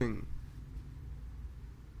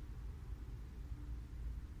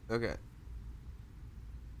Okay.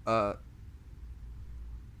 Uh.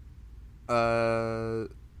 Uh.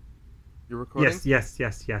 You're recording? Yes.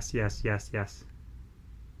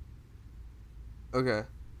 Okay.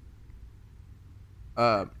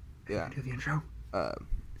 Are you Yeah. gonna do the intro? Uh.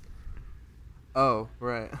 Oh,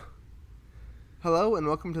 right. Hello and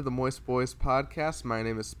welcome to the Moist Boys podcast. My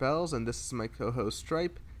name is Spells and this is my co-host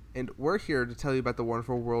Stripe, and we're here to tell you about the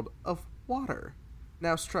wonderful world of water.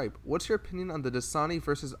 Now, Stripe, what's your opinion on the Dasani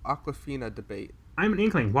versus Aquafina debate? I'm an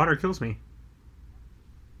inkling. Water kills me.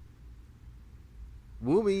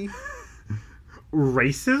 Woo me.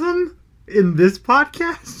 Racism? In this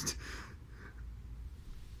podcast?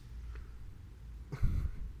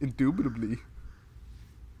 Indubitably.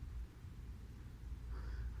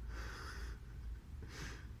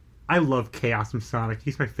 I love Chaos from Sonic.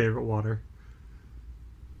 He's my favorite water.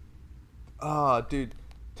 Ah, dude.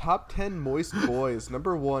 Top 10 Moist Boys.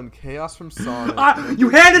 Number 1, Chaos from Sonic. You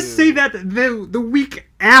Number had to 2 say that the week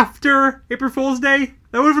after April Fool's Day?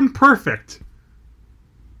 That would have been perfect.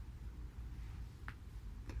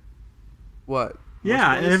 What? Yeah,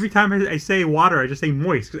 Moist and Boys? every time I say water, I just say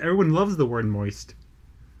moist, because everyone loves the word moist.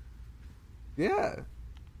 Yeah.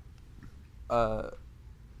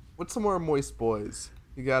 What's some more Moist Boys?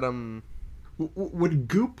 You got Would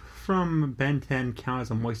Goop from Ben 10 count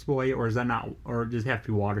as a moist boy, or is that not, or does it have to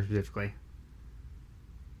be water specifically?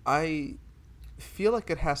 I feel like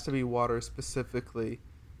it has to be water specifically,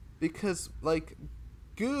 because like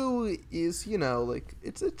goo is, like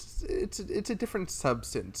it's a different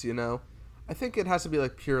substance, I think it has to be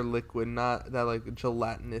like pure liquid, not that like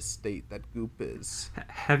gelatinous state that goop is.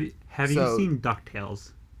 Have you So- seen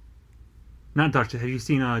DuckTales? Not DuckTales. Have you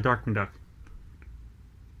seen Darkwing Duck?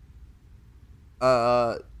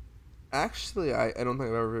 Actually, I don't think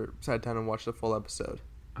I've ever sat down and watched a full episode.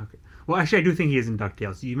 Okay. Well, actually, I do think he is in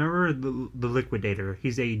DuckTales. You remember the Liquidator?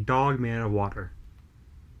 He's a dog made out of water.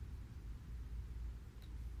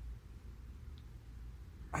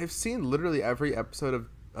 I've seen literally every episode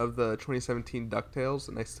of the 2017 DuckTales,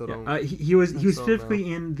 and I still don't. He was I still don't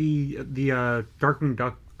specifically in the Darkwing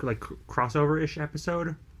Duck like crossover ish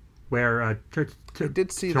episode where I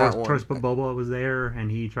did see that one. Taurus Boba was there and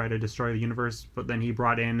he tried to destroy the universe, but then he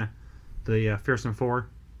brought in the Fearsome Four.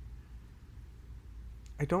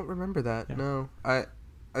 I don't remember that. Yeah. No, I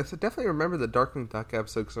definitely remember the Darkwing Duck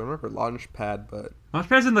episode because I remember Launchpad, but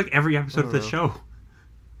Launchpad's in like every episode of the know. show,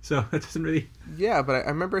 so that doesn't really. yeah, but I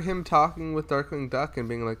remember him talking with Darkwing Duck and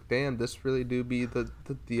being like, "Damn, this really do be the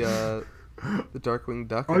Darkwing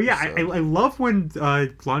Duck." Oh yeah, I episode." love when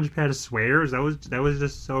Launchpad swears. That was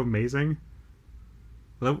just so amazing.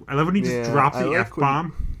 I love when he just Yeah, drops I the like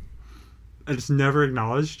F-bomb. And it's never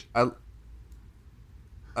acknowledged.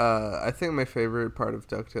 I think my favorite part of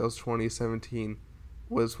DuckTales 2017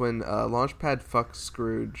 was when Launchpad fucks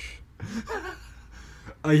Scrooge.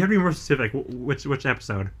 You have to be more specific. Which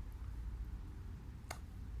episode?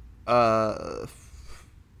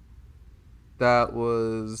 That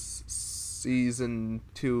was season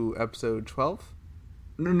 2, episode 12.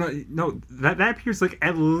 No. That appears like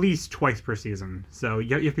at least twice per season. So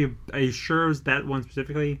you have to be. Are you sure it was that one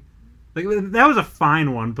specifically? Like that was a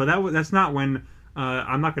fine one, but that's not when.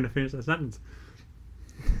 I'm not going to finish that sentence.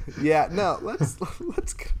 Yeah, no. Let's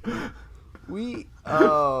we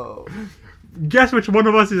Guess which one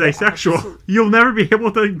of us is asexual. You'll never be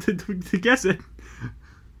able to guess it.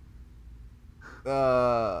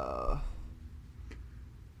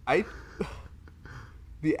 I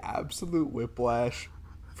the absolute whiplash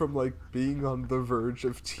from like being on the verge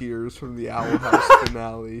of tears from the Owl House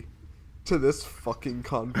finale to this fucking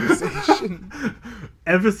conversation.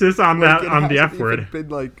 Emphasis on Like, that on the F word.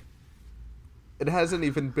 It hasn't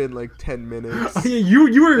even been like 10 minutes. Oh, yeah,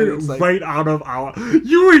 you were And it's like- right out of our.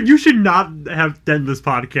 You should not have done this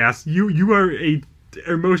podcast. You are a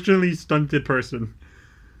emotionally stunted person.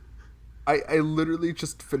 I literally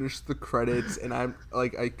just finished the credits and I'm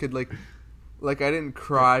like I could like I didn't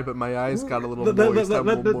cry, but my eyes got a little moist. I'm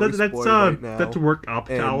a little moist boy right now. That's work up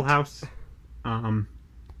to And- Owl House.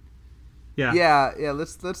 Yeah. Yeah.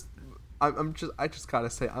 Let's. I just gotta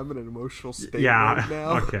say I'm in an emotional state Yeah. right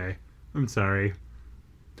now. Okay. I'm sorry.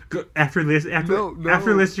 After this, No.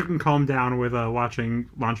 after this, you can calm down with watching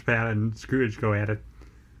Launchpad and Scrooge go at it.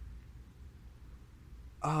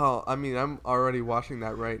 Oh, I mean, I'm already watching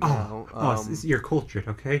that right now. You're cultured,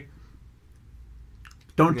 okay?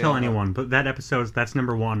 Don't tell Yeah. anyone, but that's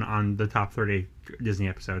number 1 on the top 30 Disney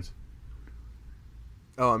episodes.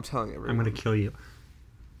 Oh, I'm telling everyone. I'm gonna kill you.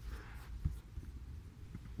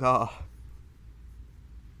 Oh,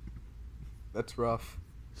 that's rough.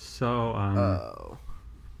 So,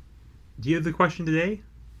 do you have the question today?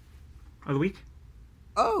 Of the week?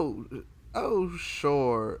 Oh, oh,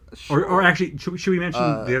 sure, Or sure. actually, should we mention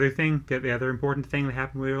Uh, the other thing, the other important thing that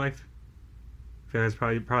happened with your life? I feel that's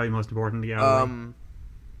probably most important to get out of the way. um,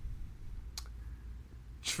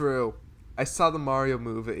 True. I saw the Mario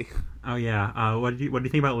movie. Oh yeah. What do you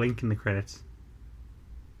think about Link in the credits?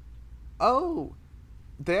 Oh,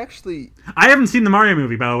 they actually. I haven't seen the Mario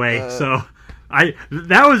movie, by the way, Uh, so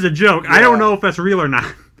that was a joke. I don't yeah. know if that's real or not.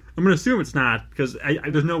 I'm gonna assume it's not because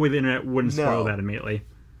there's no way the internet wouldn't spoil No. that immediately.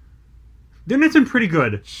 The internet's been pretty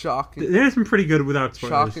good. The Shocking. internet's been pretty good without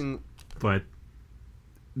spoilers, Shocking. but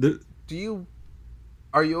the Do you?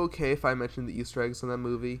 Are you okay if I mention the Easter eggs in that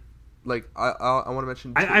movie? Like, I want to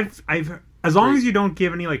mention two. I've as long Great. as you don't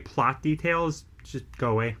give any like plot details, just go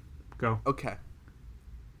away. Go. Okay.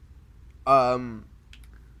 Um.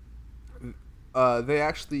 They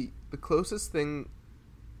actually the closest thing,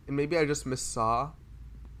 and maybe I just missaw,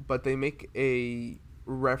 but they make a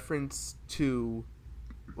reference to,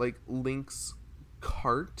 like, Link's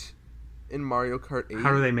cart in Mario Kart 8.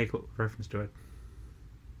 How do they make reference to it?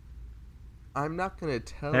 I'm not gonna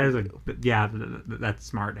tell That is you. that's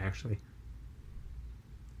smart actually.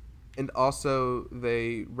 And also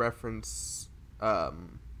they reference both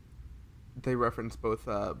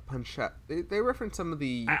Punch Out. They reference some of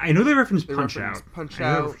the. I know they reference They Punch reference Out. Punch I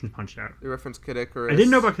know they Out. reference Punch Out. They reference Kid Icarus. I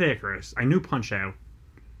didn't know about Kid Icarus. I knew Punch Out.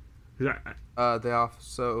 'Cause They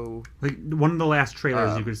also. like one of the last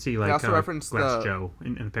trailers, you could see like also reference Glass the. Joe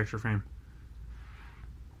in the picture frame.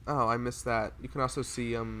 Oh, I missed that. You can also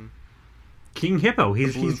see King Hippo.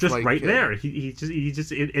 He's blue just flight right kid. there. He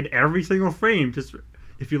just in every single frame. Just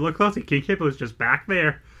if you look closely, King Hippo is just back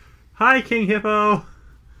there. Hi, King Hippo.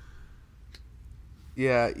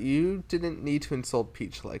 Yeah, you didn't need to insult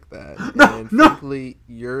Peach like that. No, And no. frankly,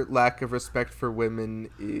 your lack of respect for women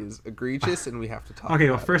is egregious, and we have to talk Okay,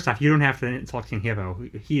 well, about first off, you don't have to insult King Hippo.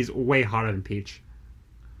 He's way hotter than Peach.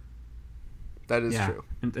 it. That is Yeah, true.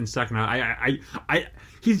 and second,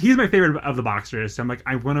 he's my favorite of the boxers. So I'm like,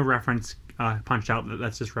 I want to reference Punch Out.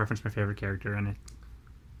 Let's just reference my favorite character in it.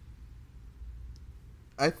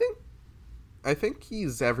 I think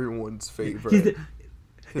he's everyone's favorite. He's the-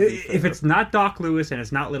 to be if fair. it's not Doc Lewis and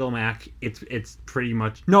it's not Little Mac, it's pretty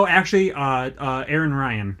much no. Actually, Aaron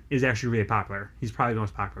Ryan is actually really popular. He's probably the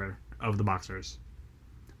most popular of the boxers.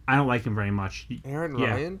 I don't like him very much. Aaron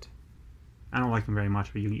yeah. Ryan? I don't like him very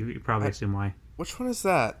much, but you probably assume why. Which one is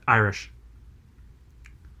that? Irish.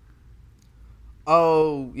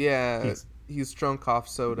 Oh, yeah. He's drunk off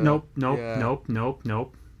soda. Nope. Yeah.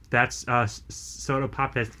 That's Soda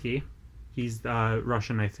Popesky. He's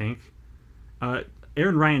Russian, I think.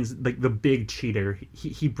 Aaron Ryan's like the big cheater.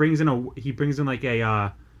 He brings in like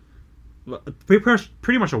a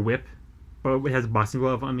pretty much a whip, but it has a boxing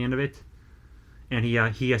glove on the end of it, and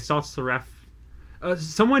he assaults the ref.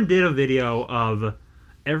 Someone did a video of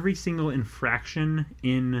every single infraction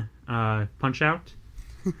in Punch Out,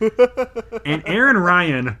 and Aaron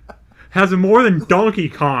Ryan has more than Donkey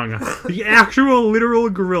Kong, the actual literal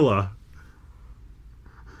gorilla.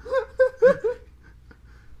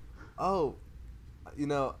 Oh,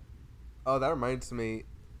 that reminds me.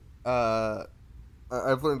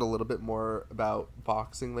 I've learned a little bit more about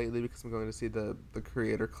boxing lately because I'm going to see the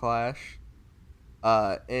Creator Clash.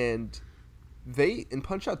 And they in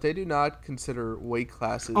Punch Out they do not consider weight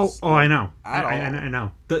classes. Oh, I know. At all. I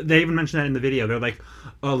know. They even mentioned that in the video. They're like,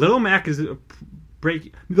 Little Mac is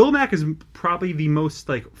Little Mac is probably the most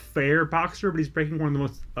like fair boxer, but he's breaking one of the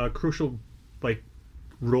most crucial like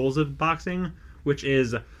rules of boxing, which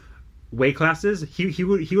is weight classes. He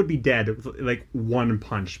would be dead with like one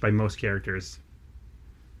punch by most characters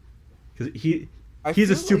because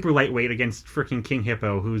he's a super lightweight against freaking King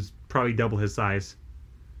Hippo, who's probably double his size.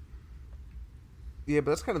 Yeah,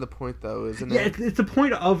 but that's kind of the point, though, isn't Yeah, it? it's the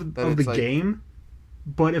point of the like, game.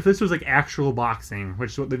 But if this was like actual boxing,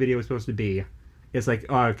 which is what the video was supposed to be, it's like,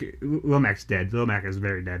 Lil Mac's dead. Lil Mac is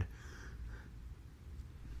very dead.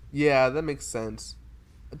 Yeah, that makes sense.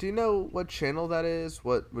 Do you know what channel that is?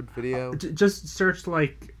 What video? Just search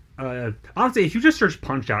like, honestly, if you just search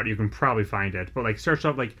Punch Out, you can probably find it. But like, search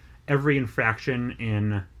up like every infraction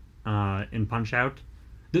in Punch Out.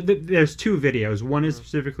 There's two videos. One is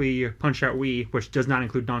specifically Punch Out Wii, which does not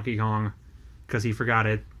include Donkey Kong because he forgot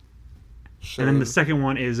it. Shame. And then the second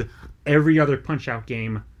one is every other Punch Out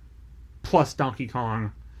game plus Donkey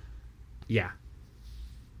Kong. Yeah.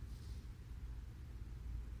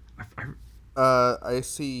 I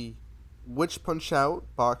see. Which Punch Out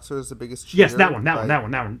boxer is the biggest cheater? Yes, that one. Bumbles, that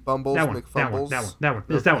one. McFumbles. That one.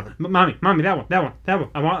 It's Okay. that one. Mommy, that one. I want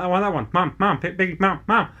that one. Mom, big, mom.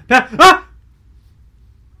 Ah!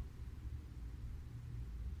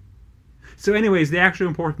 So, anyways, the actual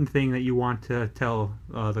important thing that you want to tell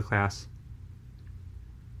the class.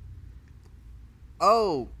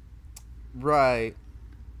 Oh, right.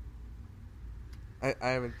 I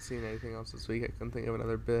haven't seen anything else this week. I couldn't think of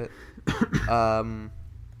another bit.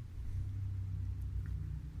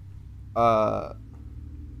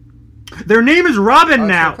 Their name is Robin I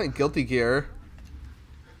now. started playing Guilty Gear.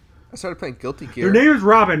 Their name is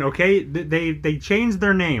Robin. Okay, they changed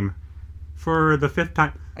their name for the 5th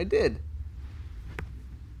time. I did.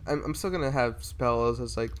 I'm still gonna have Spells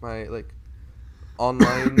as like my like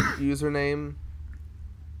online username.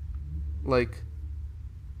 Like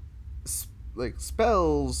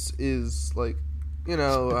Spells is like, you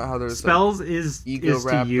know how there's Spells like, is Ego to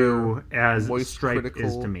Raptor, you as Moist Stripe Critical.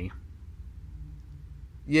 is to me.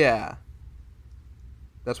 Yeah.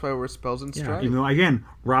 That's why we're Spells and Yeah, Stripe. even though, again,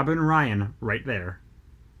 Robin Ryan right there.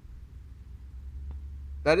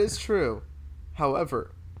 That is true.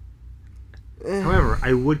 However,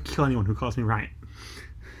 I would kill anyone who calls me Ryan.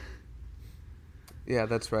 yeah,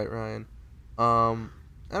 that's right, Ryan. I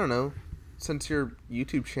don't know. Since your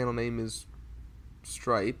YouTube channel name is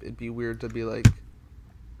Stripe, it'd be weird to be like,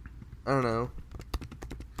 I don't know.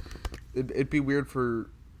 It'd be weird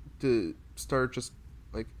to start just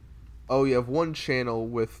like, oh, you have one channel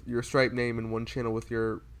with your Stripe name and one channel with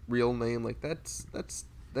your real name. Like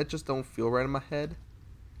that just don't feel right in my head.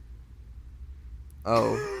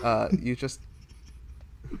 Oh, you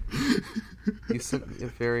sent me a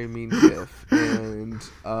very mean gif, and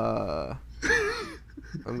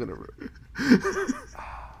I'm gonna.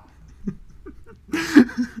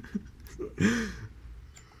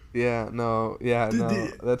 No,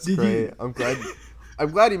 that's great. I'm glad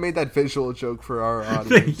you made that visual joke for our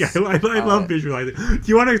audience. Yeah, I love visualizing. Do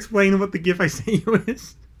you want to explain what the GIF I sent you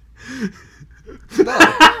is?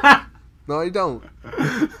 No, I don't.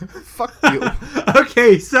 Fuck you.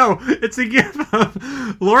 Okay, so it's a GIF of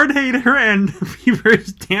Lord Hater and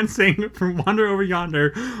Beavers dancing from Wander Over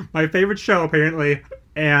Yonder, my favorite show apparently,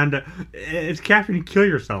 and it's captioned "Kill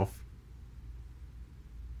Yourself."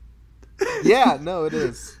 Yeah, no, it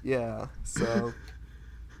is. Yeah, so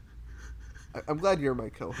I'm glad you're my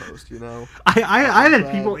co-host. You know, I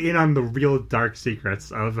let people in on the real dark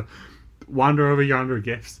secrets of Wander Over Yonder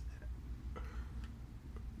GIFs.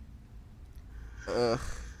 Ugh.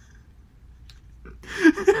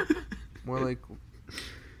 More like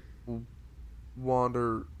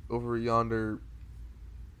Wander Over Yonder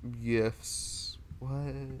gifts.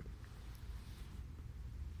 What?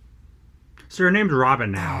 So her name's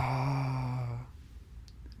Robin now.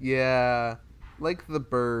 Yeah, like the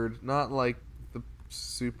bird, not like the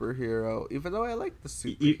superhero. Even though I like the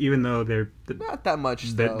superhero. Even though they're not that much.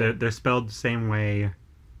 Though. They're spelled the same way,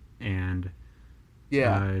 and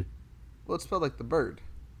yeah. Well, it's spelled like the bird.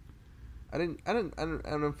 I don't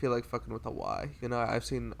feel like fucking with a Y. You know, I've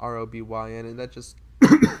seen ROBYN, and that just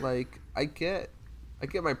like I get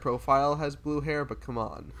my profile has blue hair, but come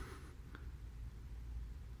on.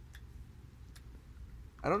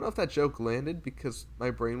 I don't know if that joke landed because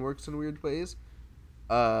my brain works in weird ways.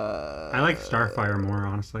 I like Starfire more,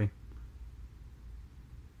 honestly.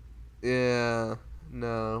 Yeah.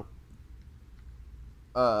 No.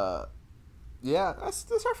 Yeah, the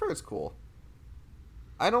Starfire is cool.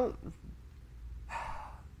 I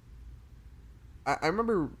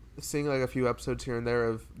remember seeing like a few episodes here and there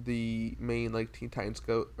of the main like Teen Titans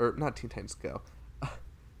Go, or not Teen Titans Go,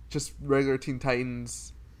 just regular Teen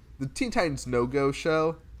Titans, the Teen Titans No Go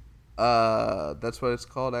show. That's what it's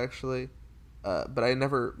called actually. But I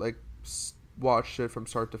never like watched it from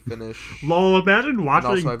start to finish. Lol, imagine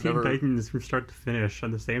watching Teen Titans from start to finish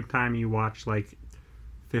at the same time you watch like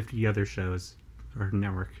 50 other shows or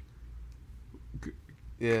network.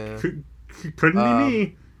 Yeah. Couldn't be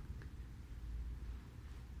me.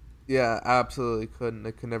 Yeah, absolutely couldn't.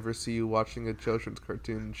 I could never see you watching a children's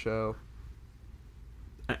cartoon show.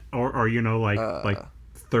 Or you know, like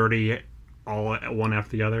 30 all one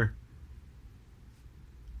after the other.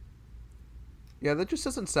 Yeah, that just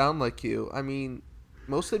doesn't sound like you. I mean,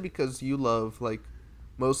 mostly because you love like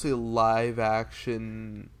mostly live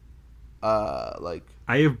action like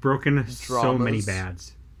I have broken dramas. So many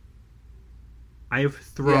bads. I have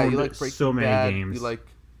thrown like so many Bad. games. You like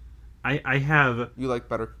I have you like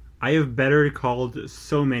better. I have better called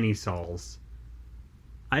so many Sauls.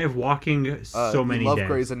 I have walking so many you love deads.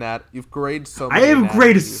 Grey's Anatomy. You've graded so many. I have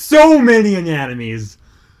graded so many anatomies.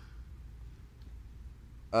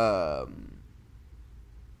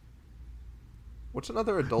 What's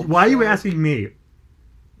another adult? Why show? are you asking me?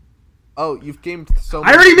 Oh, you've gamed so.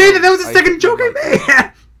 I already made it. That was the second joke I made.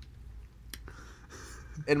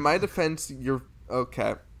 In my defense, you're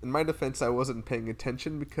okay. in my defense, I wasn't paying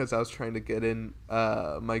attention because I was trying to get in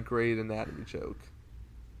my grade anatomy joke.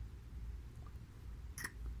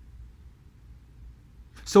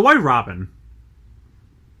 So why Robin?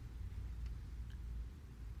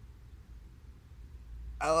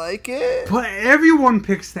 I like it. But everyone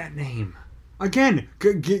picks that name. Again,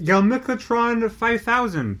 Galmiclatron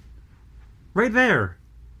 5000. Right there.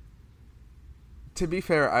 To be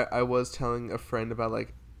fair, I was telling a friend about,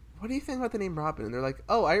 like, what do you think about the name Robin? And they're like,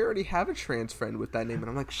 oh, I already have a trans friend with that name. And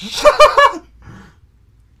I'm like, shut up!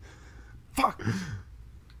 Fuck!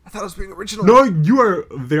 I thought I was being original. No, you are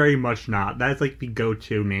very much not. That's like the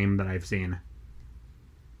go-to name that I've seen.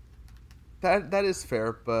 That is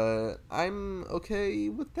fair, but I'm okay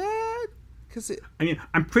with that. I mean,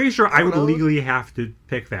 I'm pretty sure I would legally have to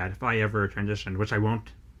pick that if I ever transitioned, which I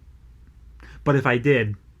won't. But if I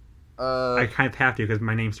did, I kind of have to because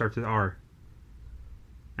my name starts with R.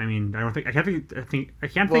 I mean, I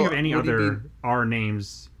can't think of any other R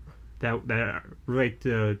names that relate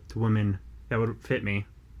to women that would fit me.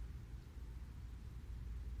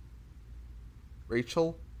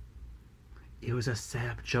 Rachel? It was a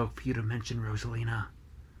setup joke for you to mention Rosalina.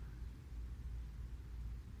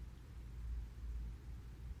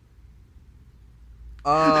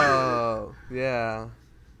 Oh, yeah.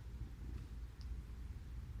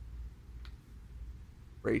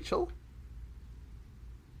 Rachel?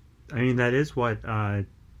 I mean, that is what Ralph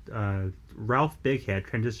Bighead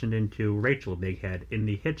transitioned into Rachel Bighead in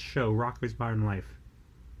the hit show Rocko's Modern Life.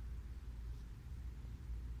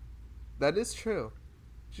 That is true.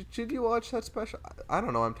 Did you watch that special? I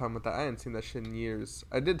don't know why I'm talking about that. I hadn't seen that shit in years.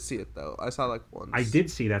 I did see it, though. I saw it, like, once. I did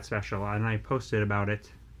see that special, and I posted about it.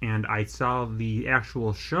 And I saw the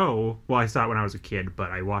actual show. Well, I saw it when I was a kid,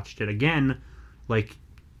 but I watched it again, like,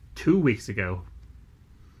 2 weeks ago.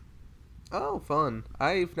 Oh, fun.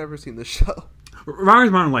 I've never seen the show.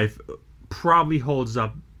 Rocko's Modern Life probably holds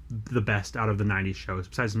up the best out of the 90s shows,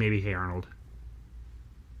 besides maybe Hey Arnold.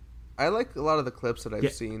 I like a lot of the clips that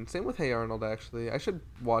I've seen. Same with Hey Arnold, actually. I should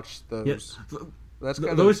watch those. Yeah. That's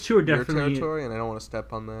kind those of two are your definitely territory, and I don't want to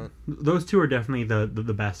step on that. Those two are definitely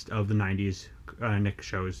the best of the 90s Nick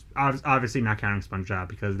shows. Obviously not counting SpongeBob,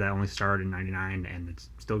 because that only started in 99, and it's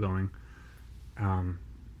still going.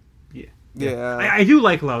 Yeah. I do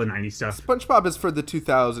like a lot of the 90s stuff. SpongeBob is for the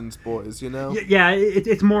 2000s boys, you know? Yeah,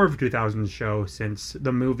 it's more of a 2000s show since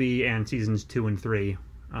the movie and seasons 2 and 3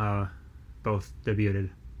 both debuted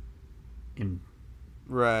in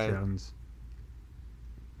 2000s.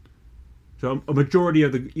 So a majority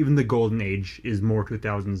of even the golden age is more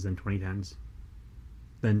 2000s than 2010s.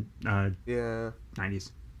 Than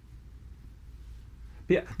 90s.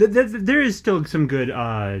 But yeah, there is still some good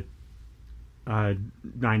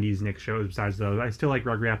 90s Nick shows besides those. I still like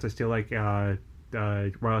Rugrats. I still like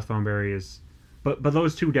Wireless Thornberrys, but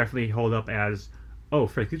those two definitely hold up as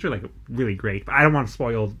frick, these are like really great. But I don't want to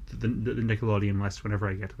spoil the Nickelodeon list whenever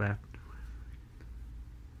I get to that.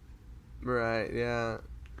 Right. Yeah.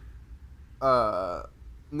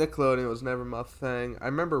 Nickelodeon was never my thing. I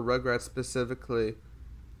remember Rugrats specifically.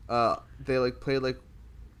 They like played it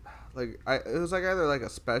was like either like a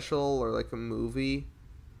special or like a movie.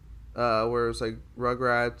 Where it was like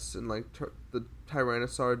Rugrats and like the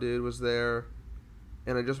Tyrannosaur dude was there,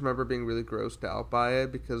 and I just remember being really grossed out by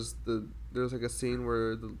it because there was like a scene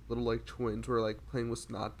where the little like twins were like playing with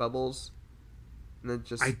snot bubbles, and it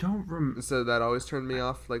just so that always turned me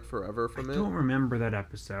off like forever from it. I don't remember that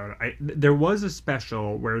episode. There was a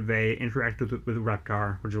special where they interacted with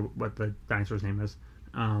Reptar, which is what the dinosaur's name is.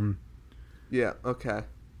 Yeah. Okay.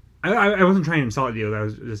 I wasn't trying to insult you. I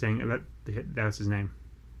was just saying that was his name.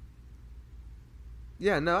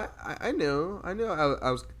 Yeah, no, I knew I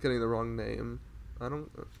was getting the wrong name. I don't.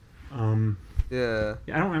 Yeah.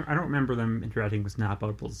 I don't remember them interacting with snot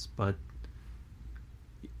bubbles, but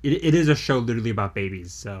it is a show literally about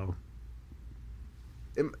babies, so.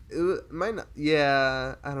 It might not.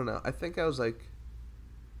 Yeah, I don't know. I think I was like,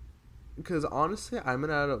 because honestly, I'm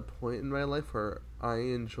at a point in my life where I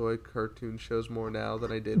enjoy cartoon shows more now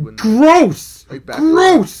than I did when. Gross.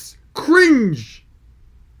 Gross. Cringe.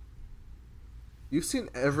 You've seen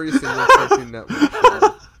every single Cartoon Network show.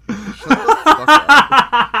 Shut the fuck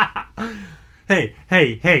up.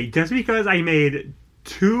 Hey, just because I made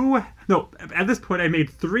at this point I made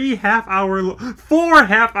 4 half-hour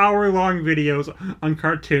long videos on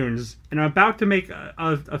cartoons, and I'm about to make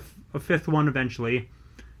a fifth one eventually.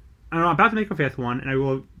 I'm about to make a fifth one, and I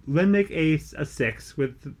will then make a 6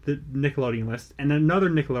 with the Nickelodeon list, and another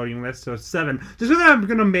Nickelodeon list, so 7. Just so that I'm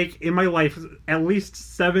going to make, in my life, at least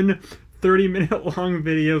 7 30-minute long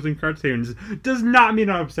videos and cartoons does not mean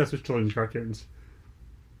I'm obsessed with children's cartoons.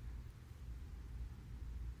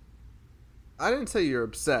 I didn't say you're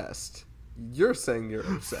obsessed. You're saying you're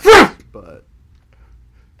obsessed, but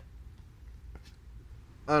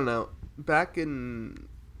I don't know. Back in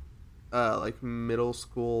like middle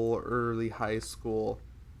school, early high school,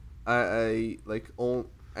 I like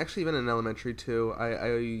actually even in elementary too.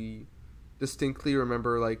 I distinctly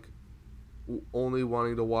remember like only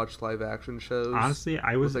wanting to watch live action shows. Honestly,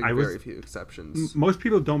 with like I was very few exceptions. most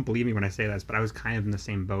people don't believe me when I say this, but I was kind of in the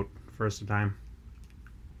same boat first time.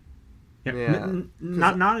 Yeah, Yeah,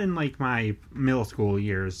 not in like my middle school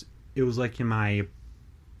years. It was like in my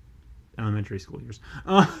elementary school years.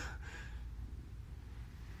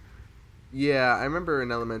 Yeah, I remember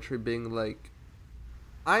in elementary being like,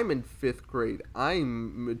 I'm in 5th grade.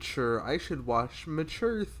 I'm mature. I should watch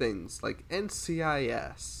mature things like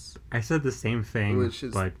NCIS. I said the same thing, Which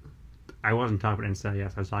is... but I wasn't talking about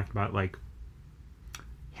NCIS. I was talking about like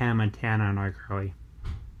Hannah Montana and iCarly.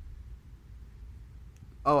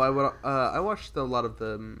 Oh, I watched a lot of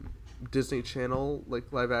the Disney Channel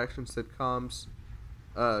like live action sitcoms.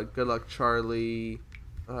 Good Luck Charlie.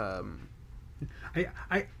 I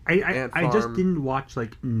just didn't watch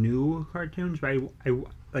like new cartoons, but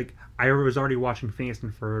I was already watching Phineas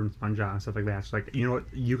and Ferb and SpongeBob and stuff like that. So like, you know what,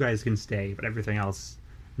 you guys can stay, but everything else,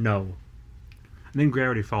 no. And then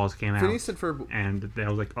Gravity Falls came out, Phineas and Ferb, and I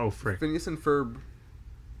was like, oh frick. Phineas and Ferb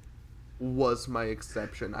was my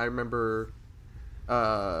exception. I remember,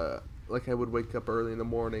 like I would wake up early in the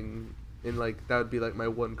morning, and like that would be like my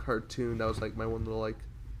one cartoon. That was like my one little like,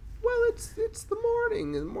 well, it's the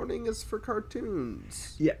morning, and the morning is for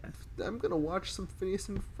cartoons. Yeah, I'm gonna watch some Phineas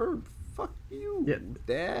and Ferb. Fuck you, yeah.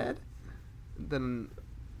 Dad. And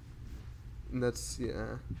that's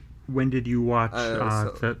yeah. When did you watch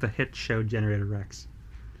so, the hit show Generator Rex?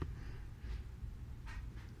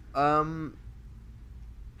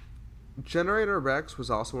 Generator Rex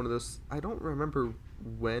was also one of those. I don't remember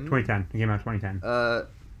when. 2010. It came out 2010.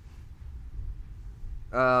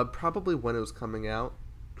 Probably when it was coming out.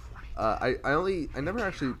 I never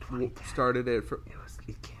actually started it for.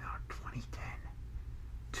 It came out 2010.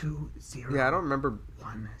 20. Yeah, I don't remember.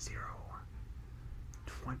 10.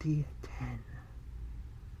 2010.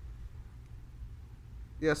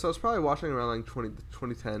 Yeah, so I was probably watching around like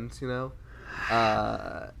 2010s, you know,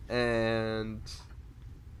 and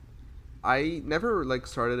I never like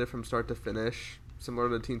started it from start to finish. Similar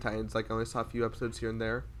to Teen Titans, like I only saw a few episodes here and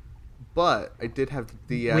there, but I did have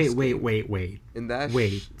the DS. Wait. In that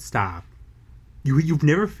Stop. You've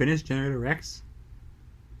never finished Generator Rex?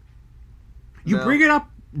 You No. bring it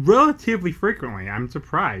up relatively frequently. I'm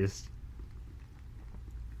surprised.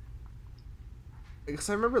 Because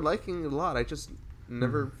I remember liking it a lot. I just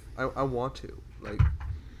never. I want to like.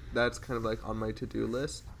 That's kind of like on my to-do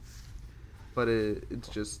list, but it's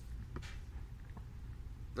just.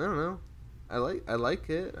 I don't know. I like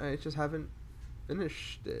it. I just haven't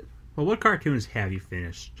finished it. Well, what cartoons have you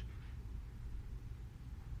finished?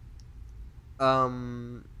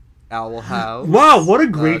 Owl House. Wow, what a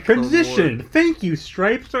great Clone transition! Wars. Thank you,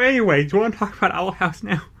 Stripe. So anyway, do you want to talk about Owl House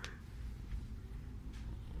now?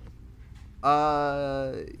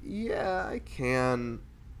 Yeah, I can.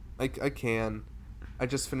 I can. I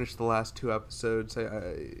just finished the last 2 episodes.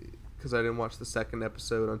 Because I didn't watch the second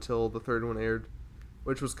episode until the third one aired,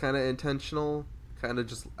 which was kind of intentional, kind of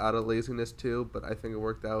just out of laziness too. But I think it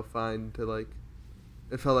worked out fine. To like,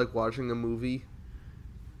 it felt like watching a movie,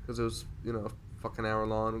 because it was a fucking hour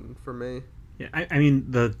long for me. Yeah, I mean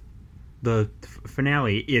the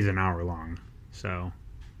finale is an hour long, so.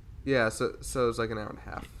 Yeah, so it was like an hour and a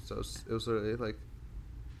half. So it was really like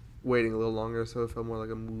waiting a little longer, so it felt more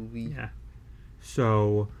like a movie. Yeah.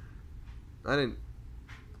 So. I didn't.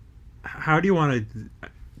 How do you want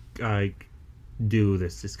to do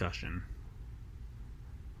this discussion?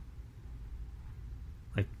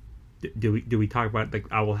 Like, do we talk about like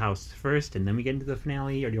Owl House first, and then we get into the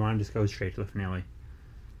finale, or do you want to just go straight to the finale?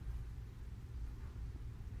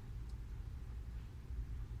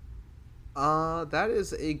 That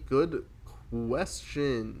is a good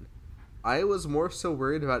question. I was more so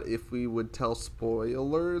worried about if we would tell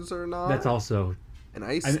spoilers or not. That's also. And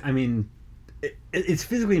I mean, it's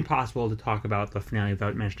physically impossible to talk about the finale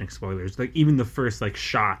without mentioning spoilers. Like, even the first like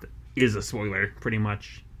shot is a spoiler, pretty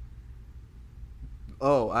much.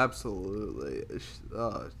 Oh, absolutely.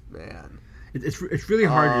 Oh, man. It's really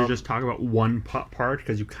hard to just talk about one part,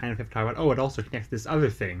 because you kind of have to talk about, oh, it also connects to this other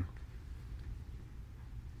thing.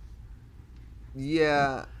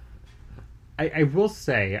 Yeah. I will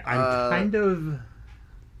say, I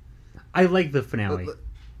like the finale.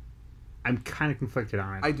 I'm kind of conflicted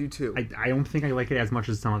on it. I do too. I don't think I like it as much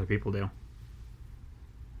as some other people do.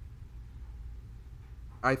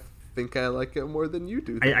 I think I like it more than you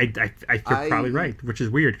do. You're probably right, which is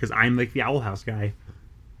weird because I'm like the Owl House guy.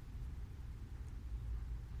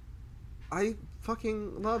 I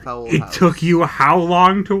fucking love Owl It House. took you how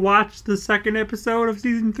long to watch the second episode of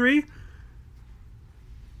season 3?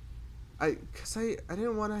 Because I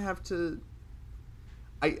didn't want to have to.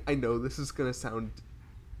 I know this is gonna sound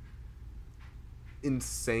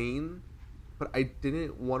insane, but I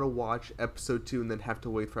didn't want to watch episode 2 and then have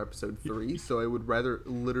to wait for episode 3, so I would rather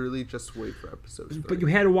literally just wait for episode 3. But you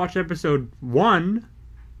had to watch episode 1,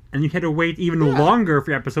 and you had to wait even longer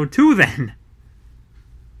for episode 2 then.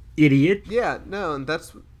 Idiot. Yeah, no, and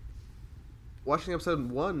that's... Watching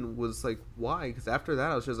episode 1 was like, why? Because after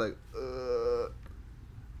that I was just like,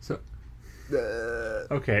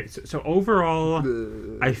 Okay, so overall,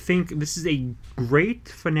 I think this is a great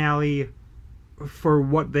finale for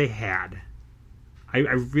what they had. I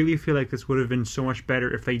really feel like this would have been so much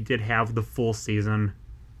better if they did have the full season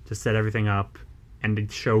to set everything up and to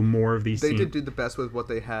show more of these scenes. They did do the best with what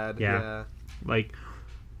they had. Yeah. Like,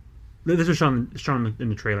 this was shown in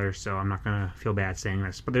the trailer, so I'm not going to feel bad saying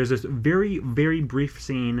this. But there's this very, very brief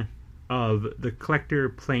scene of the Collector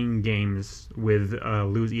playing games with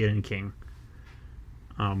Luz, Ian, and King.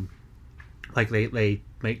 Like they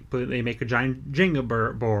make a giant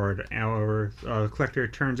Jenga board, or Collector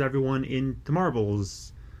turns everyone into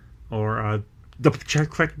marbles, or the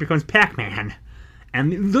Collector becomes Pac-Man,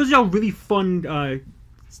 and those are all really fun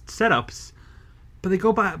setups. But they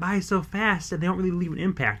go by so fast, and they don't really leave an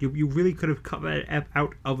impact. You really could have cut that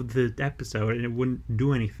out of the episode, and it wouldn't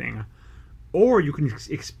do anything. Or you can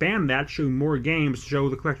expand that, show more games, show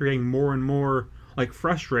the Collector getting more and more like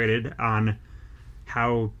frustrated on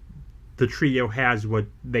how the trio has what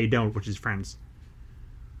they don't, which is friends.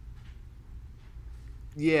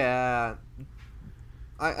 Yeah,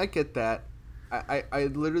 I get that. I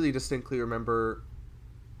literally distinctly remember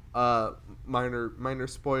minor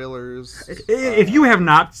spoilers. If you have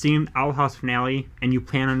not seen Owl House finale and you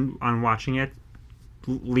plan on watching it,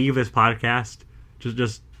 leave this podcast.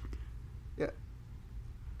 Just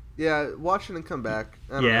yeah, watch it and come back.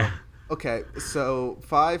 I don't know. Okay, so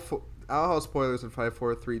 5. Owl House spoilers in 5,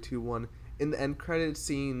 4, 3, 2, 1. In the end credit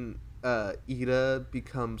scene, Ida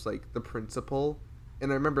becomes like the principal,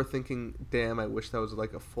 and I remember thinking, "Damn, I wish that was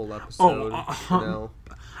like a full episode." You know?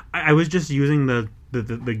 I was just using the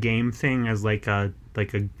game thing as like a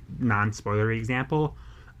non-spoilery example.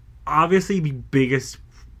 Obviously, the biggest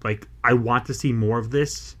I want to see more of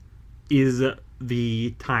this is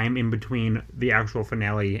the time in between the actual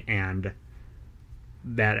finale and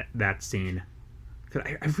that scene.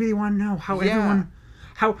 I really want to know how everyone...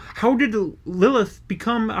 How did Lilith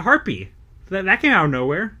become a harpy? That came out of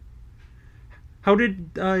nowhere. How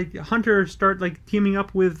did Hunter start teaming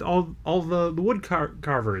up with all the wood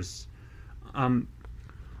carvers?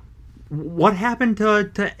 What happened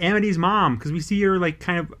to Amity's mom? Because we see her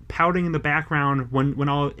kind of pouting in the background when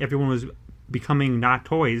everyone was becoming not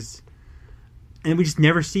toys, and we just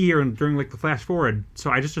never see her during the flash forward.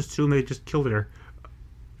 So I just assumed they just killed her.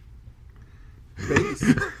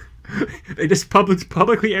 They just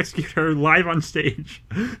publicly execute her live on stage.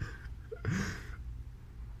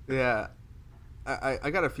 Yeah. I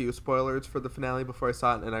got a few spoilers for the finale before I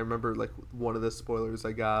saw it, and I remember one of the spoilers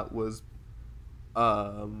I got was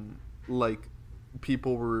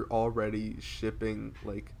people were already shipping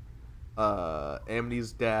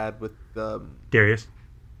Amity's dad with Darius.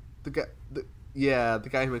 The guy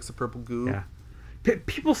who makes the purple goo. Yeah.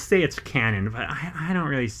 People say it's canon, but I don't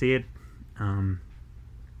really see it.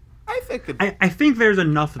 I think there's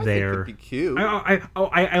enough there. Think it'd be cute. I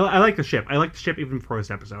like the ship. I like the ship even before this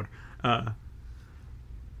episode. But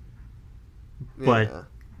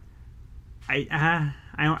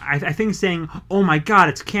I think saying, "Oh my God,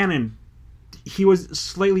 it's canon," he was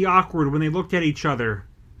slightly awkward when they looked at each other.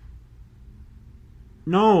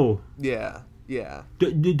 No. Yeah.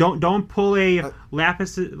 Don't pull a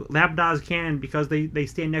Lapdog's canon because they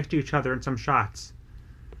stand next to each other in some shots.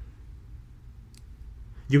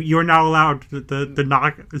 You're not allowed to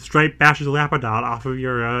knock Stripe Bash's Lapdog off of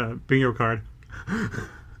your bingo card.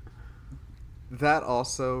 That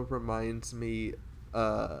also reminds me,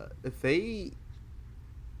 they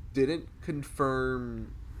didn't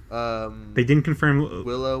confirm. They didn't confirm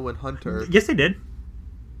Willow and Hunter. Yes, they did.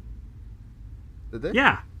 Did they?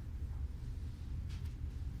 Yeah.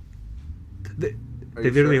 They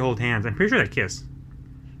literally hold hands. I'm pretty sure they kiss.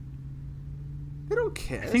 They don't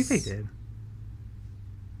kiss. I think they did.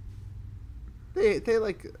 They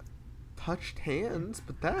touched hands,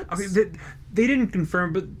 but that's... Okay, they didn't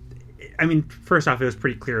confirm, but I mean, first off, it was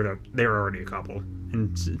pretty clear that they were already a couple,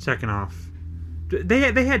 and second off,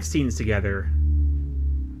 they had scenes together.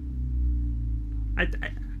 I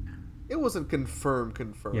It wasn't confirmed.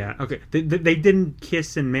 yeah, okay. They didn't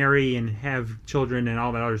kiss and marry and have children and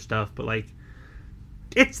all that other stuff, but like,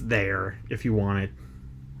 it's there if you want it.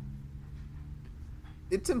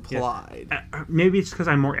 It's implied. Yeah. Maybe it's because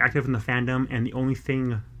I'm more active in the fandom, and the only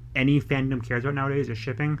thing any fandom cares about nowadays is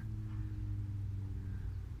shipping.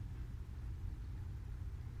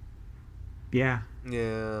 Yeah.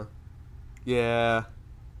 Yeah.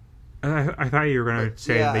 I thought you were gonna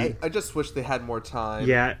say I just wish they had more time.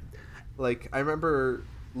 Yeah. Like, I remember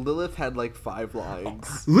Lilith had like 5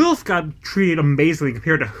 lines. Lilith got treated amazingly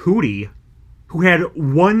compared to Hootie, who had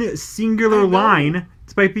one singular line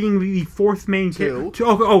despite being the fourth main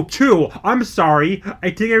character. Two. I'm sorry.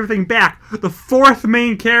 I take everything back. The fourth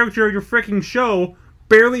main character of your freaking show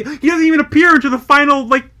barely... He doesn't even appear until the final,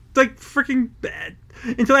 like freaking...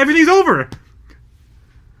 until everything's over.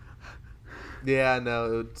 Yeah,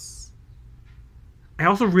 no, it's... I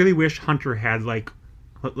also really wish Hunter had, like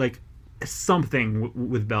something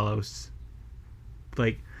with Bellows.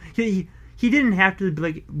 Like, he didn't have to,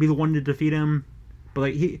 like, be the one to defeat him,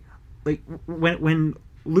 but, like, when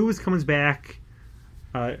Lewis comes back,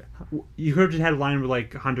 you could have just had a line where,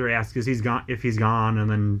 like, Hunter asks if he's gone, and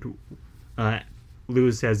then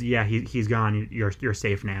Lewis says, yeah, he's gone, you're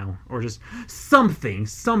safe now. Or just something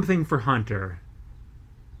for Hunter.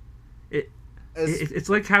 It's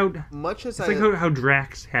like how how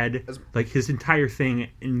Drax had like his entire thing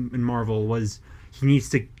in Marvel was he needs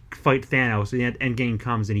to fight Thanos, and Endgame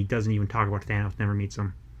comes and he doesn't even talk about Thanos, never meets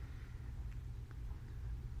him.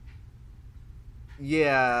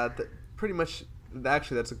 Yeah, pretty much.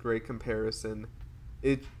 Actually, that's a great comparison.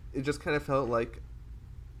 It just kind of felt like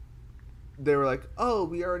they were like, oh,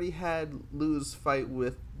 we already had Lou's fight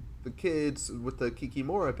with the kids with the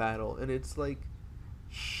Kikimora battle, and it's like,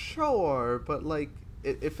 sure, but like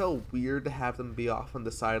it felt weird to have them be off on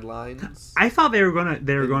the sidelines. I thought they were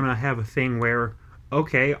gonna have a thing where,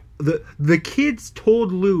 okay, the kids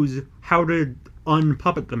told Luz how to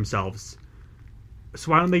unpuppet themselves,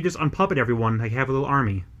 so why don't they just unpuppet everyone, like have a little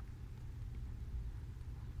army?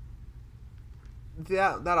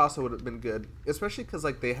 Yeah, that also would have been good, especially because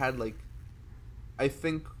like they had like, I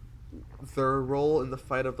think their role in the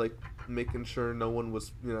fight of like making sure no one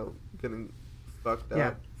was getting fucked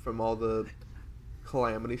up from all the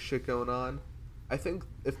calamity shit going on. I think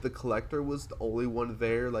if the Collector was the only one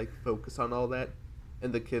there, like, focused on all that,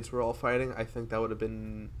 and the kids were all fighting, I think that would have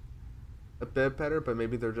been a bit better, but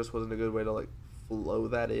maybe there just wasn't a good way to, like, flow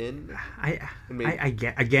that in. I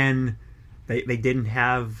get, again, they didn't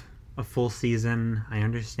have a full season. I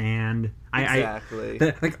understand. Exactly.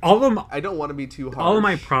 Like, all of them... I don't want to be too harsh. All of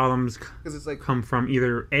my problems it's like, come from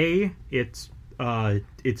either A, it's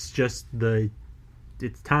just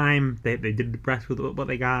it's time, they did the best with what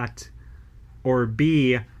they got, or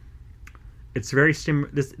B, it's very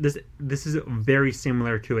this is very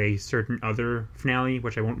similar to a certain other finale,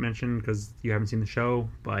 which I won't mention because you haven't seen the show,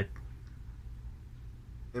 but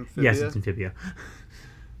Amphibia? Yes, it's Amphibia.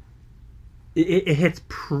 It hits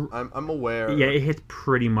I'm aware. Yeah, it hits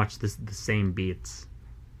pretty much the same beats.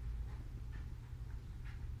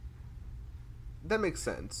 That makes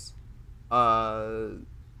sense.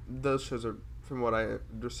 Those shows are, from what I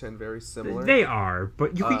understand, very similar. They are,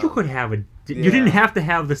 but you could have you didn't have to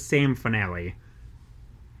have the same finale.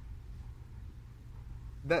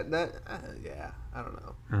 Yeah, I don't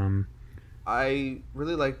know. I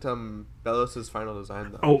really liked Bellows' final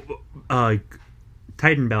design though.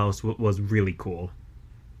 Titan Bellows was really cool.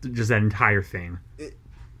 Just that entire thing.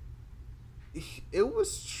 He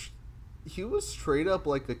was straight up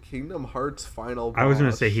like a Kingdom Hearts final boss. I was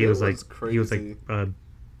gonna say he was like crazy.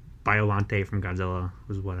 Biolante from Godzilla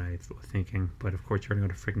was what I was thinking, but of course you're gonna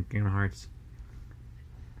go to freaking Kingdom Hearts.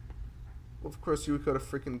 Well, of course you would go to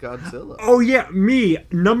freaking Godzilla. Oh yeah, me,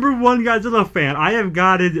 number one Godzilla fan. I have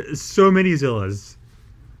godded so many Zillas.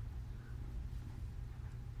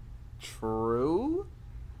 True.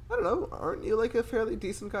 I don't know. Aren't you like a fairly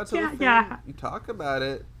decent Godzilla fan? Yeah. You talk about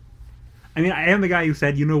it. I mean, I am the guy who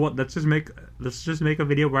said, you know what? Let's just make a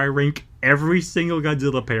video where I rank every single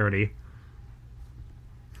Godzilla parody.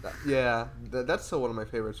 Yeah, that's still one of my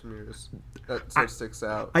favorites from yours. That sticks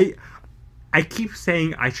out. I keep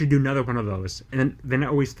saying I should do another one of those, and then I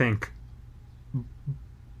always think,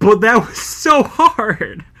 but that was so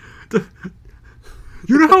hard.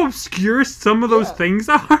 You know how obscure some of those things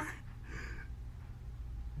are?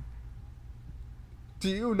 Do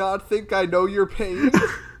you not think I know your pain?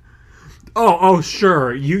 Oh,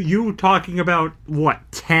 sure. You talking about, what,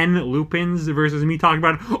 10 Lupins versus me talking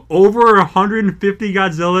about over 150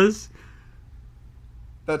 Godzillas?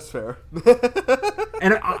 That's fair.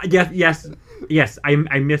 And yes,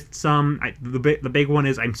 I missed some. The big one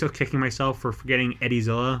is I'm still kicking myself for forgetting Eddie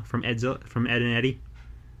Zilla from Ed and Eddie.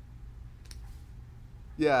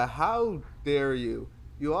 Yeah, how dare you?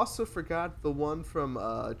 You also forgot the one from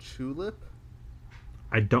Tulip.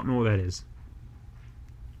 I don't know what that is.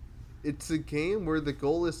 It's a game where the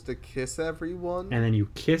goal is to kiss everyone. And then you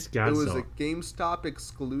kiss Godzilla. It was a GameStop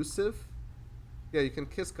exclusive. Yeah, you can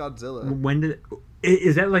kiss Godzilla. When did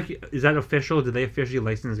is that official? Did they officially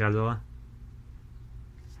license Godzilla?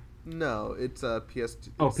 No, it's a PS2.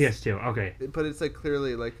 Oh, PS2. Okay. But it's like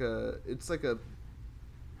clearly like it's a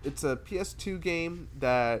PS2 game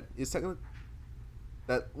that is technically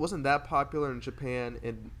that wasn't that popular in Japan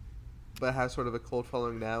but has sort of a cult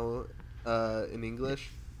following now in English.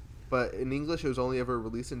 But in English, it was only ever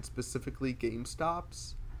released in specifically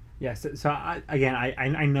GameStops. Yeah. So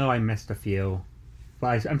I know I missed a few,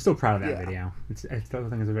 but I'm still proud of that video. I still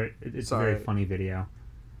think it's a very funny video.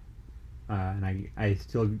 And I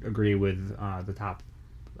still agree with the top,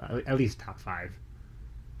 at least top 5.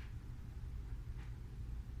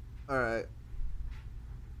 All right.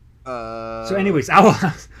 So, anyways,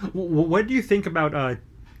 what do you think about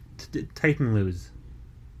Titan Lose?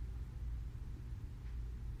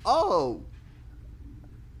 Oh,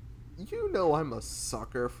 you know I'm a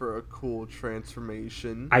sucker for a cool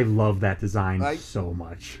transformation. I love that design so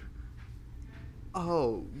much.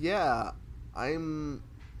 Oh yeah,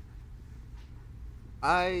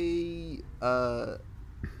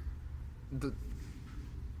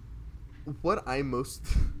 what I'm most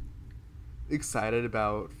excited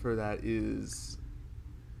about for that is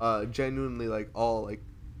genuinely like all like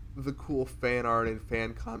the cool fan art and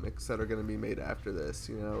fan comics that are going to be made after this,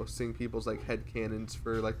 you know, seeing people's like headcanons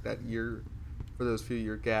for like that year, for those few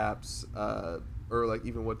year gaps, or like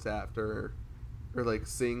even what's after, or like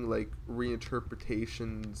seeing like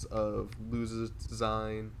reinterpretations of Luse's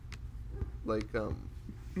design, like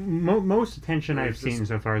most attention I've seen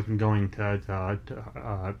so far has been going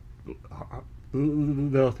to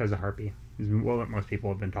Lilith as a harpy. Is what most people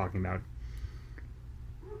have been talking about.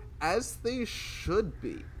 As they should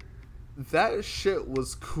be. That shit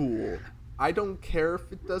was cool. I don't care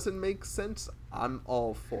if it doesn't make sense. I'm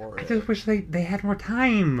all for it. I just wish they had more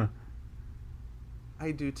time.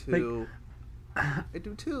 I do too. I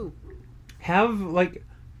do too. Have like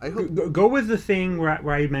I hope go with the thing where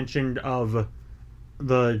I mentioned of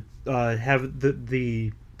the have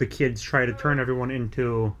the kids try to turn everyone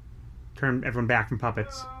back from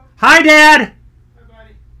puppets. Hi, Dad. Hi,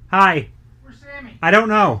 buddy. Hi. Where's Sammy? I don't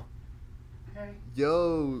know. Okay.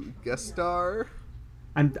 Yo, guest star.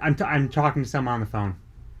 I'm talking to someone on the phone.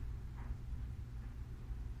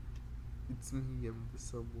 It's me. I'm the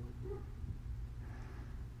someone.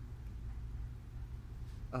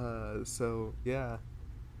 So yeah.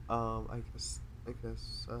 I guess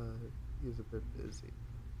he's a bit busy.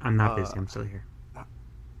 I'm not busy. I'm still here.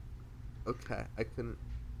 Okay, I couldn't.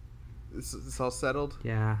 This all settled?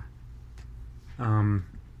 Yeah. Tell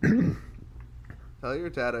your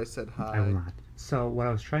dad I said hi. I will not. So what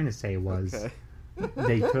I was trying to say was, okay.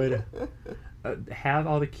 They could have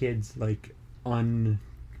all the kids like undoll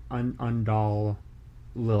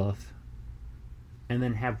Lilith, and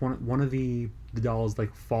then have one of the dolls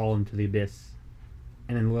like fall into the abyss,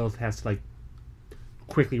 and then Lilith has to like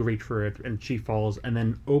quickly reach for it, and she falls, and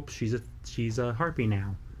then oops, she's a harpy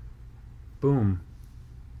now. Boom.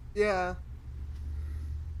 Yeah.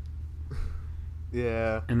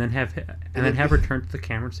 Yeah. And then have her turn to the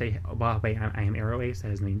camera and say, oh, "Well, wait, I am Arrow Ace. That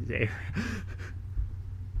his name is Air."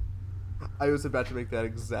 I was about to make that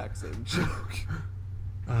exact same joke.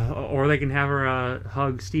 Or they can have her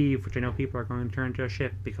hug Steve, which I know people are going to turn to a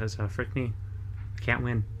ship because frick me, I can't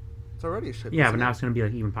win. It's already a ship. Yeah, but now it's going to be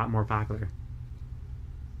like even more popular.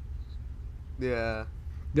 Yeah.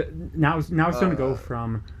 Now it's going to go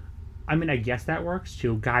from, I mean, I guess that works,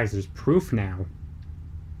 to guys, there's proof now.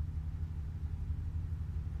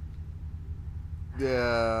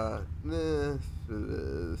 Yeah.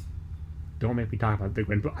 Don't make me talk about the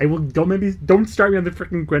Gwenpool. I will. Don't start me on the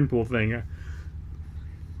freaking Gwenpool thing.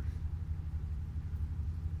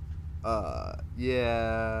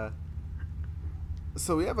 Yeah.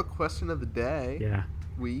 So we have a question of the day. Yeah.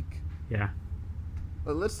 Week. Yeah.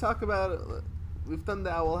 But let's talk about. We've done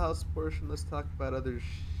the Owl House portion. Let's talk about other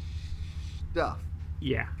stuff.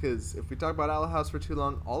 Yeah. Because if we talk about Owl House for too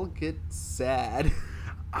long, I'll get sad.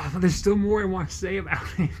 There's still more I want to say about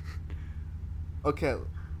it. Okay.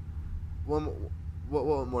 What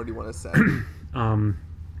more do you want to say? I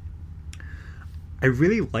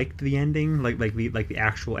really liked the ending, like the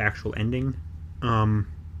actual ending.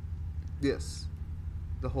 Yes.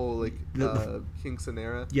 The whole like Kingston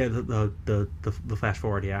era. Yeah, the flash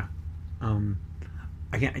forward. Yeah. I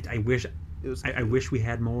wish. It was. I wish we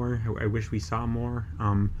had more. I wish we saw more.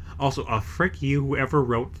 Also, frick you, whoever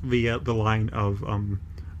wrote the line of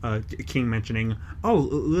King mentioning, "Oh,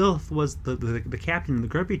 Lilith was the captain of the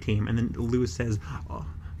Grubby team," and then Lewis says, oh,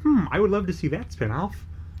 I would love to see that spinoff.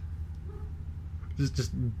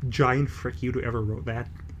 Just giant frick you to whoever wrote that,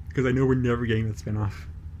 because I know we're never getting that spinoff.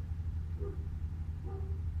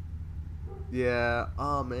 Yeah.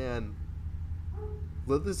 Oh man.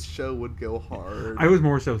 This show would go hard. I was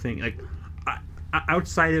more so thinking like.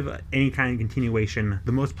 Outside of any kind of continuation,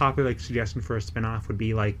 the most popular suggestion for a spinoff would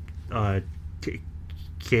be like Kid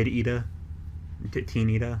Ida,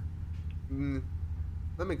 Teen Ida.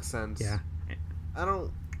 That makes sense. Yeah.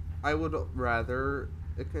 I would rather.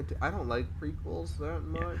 I don't like prequels that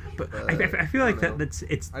much. Yeah. But I feel like that's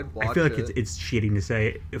it's. I feel like it's cheating to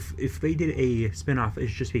say if they did a spinoff, it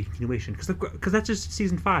should just be a continuation because that's just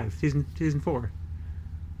season 5, season 4.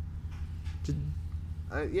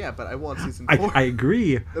 Yeah, but I want season 4. I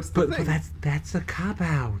agree, but that's a cop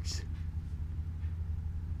out.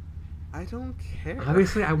 I don't care.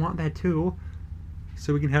 Obviously, I want that too,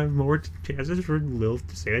 so we can have more chances for Lilith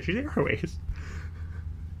to say that she's Airways.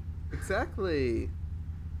 Exactly.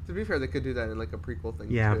 To be fair, they could do that in like a prequel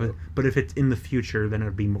thing. Yeah, too. but if it's in the future, then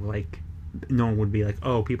it'd be more like no one would be like,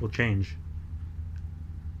 oh, people change.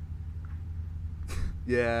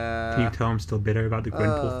 Yeah. Can you tell I'm still bitter about the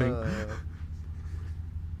Gwenpool thing?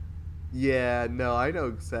 Yeah, no, I know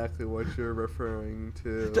exactly what you're referring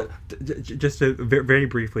to. Just very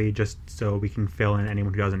briefly, just so we can fill in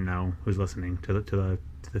anyone who doesn't know who's listening to the 3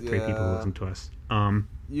 people who listen to us.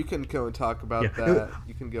 You can go and talk about that.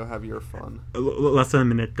 You can go have your fun. Less than a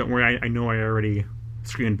minute. Don't worry. I know I already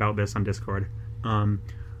screamed about this on Discord. Gwenpool,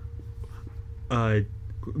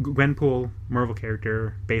 Marvel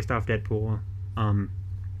character based off Deadpool.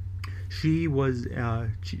 She was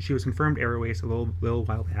confirmed Arrow-Ace a little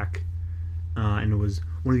while back. And it was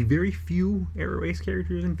one of the very few Arrow-Ace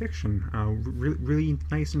characters in fiction. Really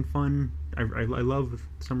nice and fun. I love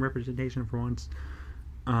some representation for once.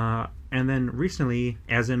 And then recently,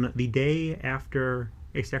 as in the day after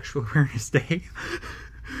Asexual Awareness Day.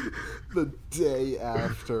 The day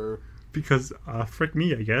after. Because, frick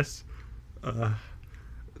me, I guess.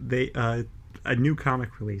 They, a new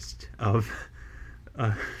comic released of,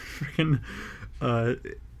 freaking,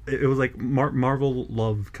 it was like Marvel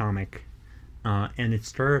Love comic. And it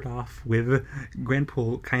started off with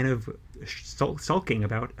Gwenpool kind of sulking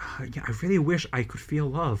about, yeah, I really wish I could feel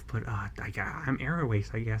love, but I'm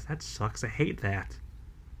Arrow-Ace, I guess. That sucks. I hate that.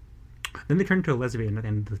 Then they turned into a lesbian at the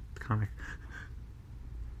end of the comic.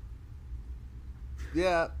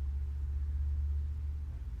 Yeah.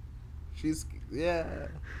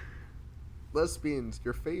 Lesbians,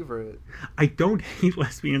 your favorite. I don't hate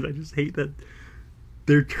lesbians, I just hate that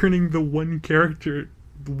they're turning the one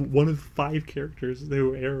of 5 characters who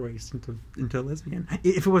were Arrow-Ace into a lesbian.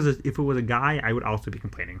 If it was a guy, I would also be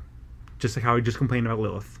complaining, just like how I just complained about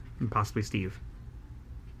Lilith and possibly Steve.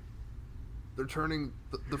 They're turning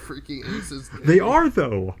the freaking aces. Gay. They are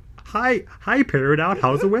though. Hi, Peridot.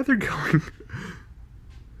 How's the weather going?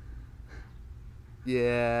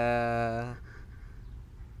 Yeah.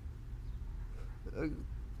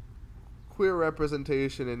 Queer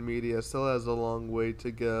representation in media still has a long way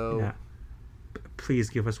to go. Yeah. Please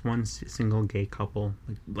give us one single gay couple,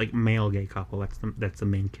 like male gay couple. That's the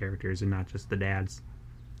main characters and not just the dads.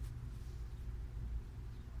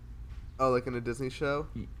 Oh, like in a Disney show,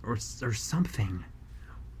 or something.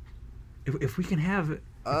 If we can have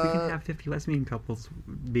 50 lesbian couples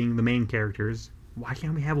being the main characters, why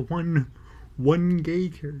can't we have one gay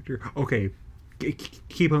character? Okay,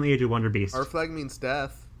 keep on the Age of Wonder Beast. Our flag means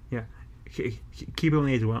death. Yeah, keep on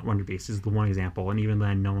the Age of Wonder Beast is the one example, and even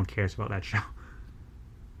then, no one cares about that show.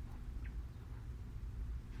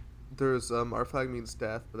 There's Our Flag Means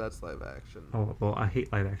Death, but that's live action. Oh well, I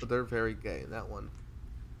hate live action. But they're very gay in that one.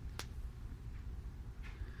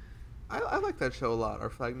 I like that show a lot. Our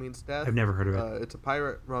Flag Means Death. I've never heard of it. It's a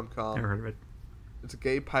pirate rom-com. Never heard of it. It's a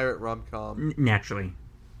gay pirate rom-com. Naturally.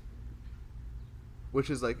 Which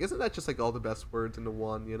is like, isn't that just like all the best words into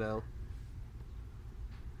one, you know?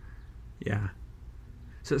 Yeah.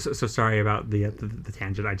 So sorry about the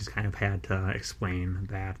tangent. I just kind of had to explain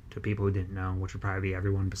that to people who didn't know, which would probably be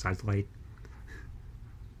everyone besides Light.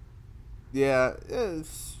 Yeah,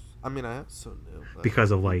 I mean, I also knew.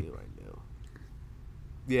 Because of Light. I knew.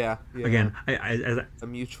 Yeah. Again, as a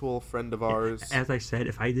mutual friend of ours. As I said,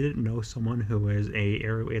 if I didn't know someone who was a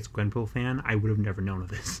Arrow-Ace Gwenpool fan, I would have never known of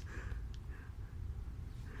this.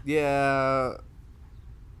 Yeah.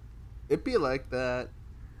 It'd be like that.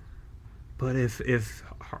 But if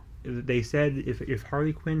they said if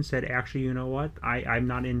Harley Quinn said actually you know what I'm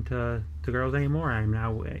not into the girls anymore, I'm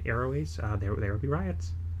now Arrow Ace, there would be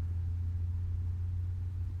riots.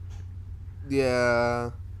 Yeah.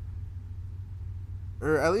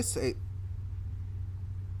 Or at least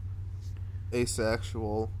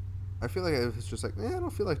asexual. I feel like if it's just like, I don't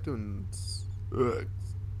feel like doing. Ugh.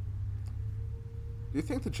 Do you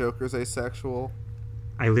think the Joker's asexual?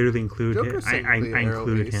 I literally included Joker's I technically Arrow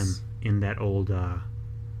included him Ace. in that old school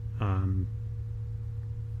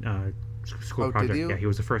Oh, did project. you? Yeah, he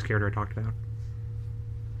was the first character I talked about.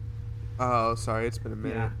 Oh, sorry, it's been a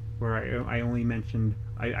minute. Yeah, where I only mentioned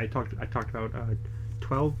I talked about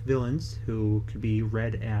 12 villains who could be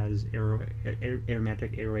read as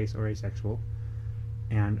aromantic, Arrow Ace, or asexual,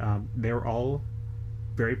 and they were all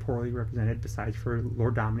very poorly represented, besides for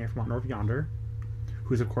Lord Dominator from Honor of Yonder,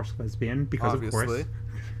 who's of course lesbian because Obviously. of course.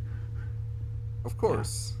 Of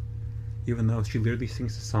course. Even though she literally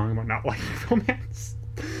sings a song about not liking romance.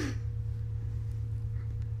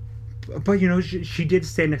 But she did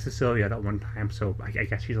stand next to Sylvia that one time, so I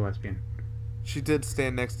guess she's a lesbian. She did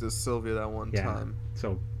stand next to Sylvia that one Yeah. time.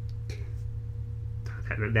 So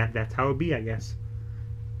that's how it be, I guess.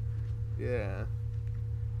 Yeah.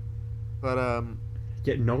 But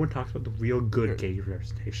Yet no one talks about the real good Here. gay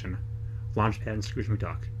representation. Launchpad and Scrooge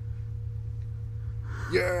McDuck.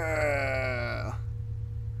 yeah.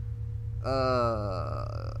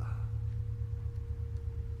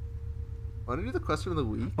 Want to do the question of the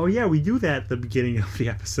week? Oh yeah, we do that at the beginning of the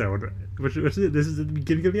episode. This is at the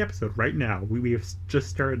beginning of the episode right now. We have just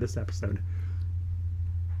started this episode.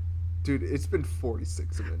 Dude, it's been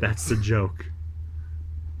 46 minutes. That's the joke.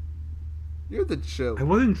 You're the joke. I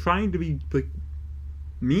wasn't trying to be like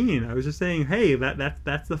mean. I was just saying, hey,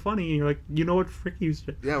 that's the funny. And you're like, you know what, frick you.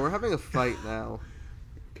 Yeah, we're having a fight now.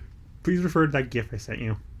 Please refer to that GIF I sent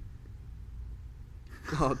you.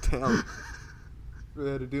 Oh, damn.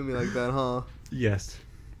 Really had to do me like that, huh? Yes,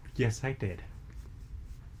 I did.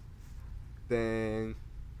 Dang.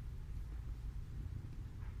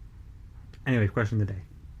 Anyway, question of the day.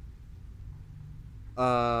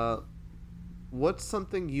 What's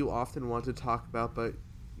something you often want to talk about, but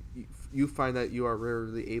you find that you are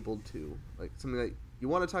rarely able to? Like, something that you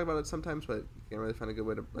want to talk about it sometimes, but you can't really find a good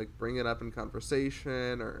way to, like, bring it up in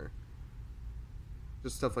conversation, or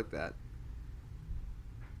just stuff like that.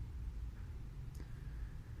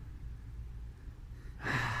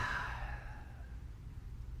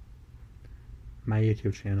 My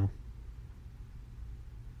YouTube channel.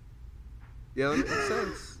 Yeah, that makes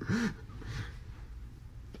sense.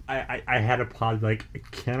 I had a pause, like,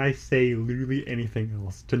 can I say literally anything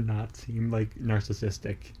else to not seem like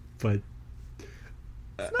narcissistic? But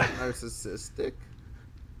It's not narcissistic.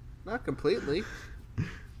 Not completely.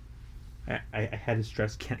 I had to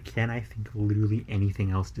stress, can I think of literally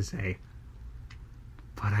anything else to say?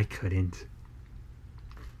 But I couldn't.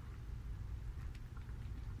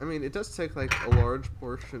 I mean, it does take, like, a large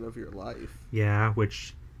portion of your life. Yeah,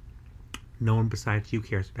 which no one besides you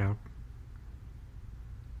cares about.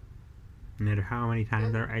 No matter how many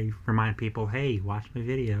times I remind people, hey, watch my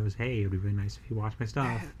videos. Hey, it would be really nice if you watch my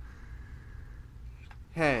stuff.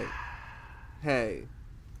 Hey.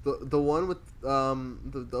 The one with the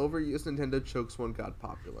overused Nintendo chokes one got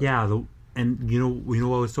popular. Yeah, and you know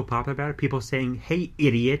what was so popular about it? People saying, hey,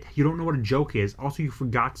 idiot, you don't know what a joke is. Also, you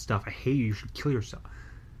forgot stuff. I hate you. You should kill yourself.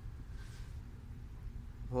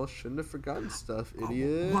 Well, shouldn't have forgotten stuff,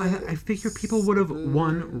 idiot. Well, I figure people would have,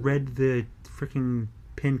 one, read the freaking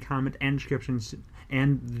pinned comment and descriptions,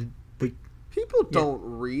 and the People don't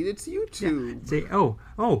read. It's YouTube. say,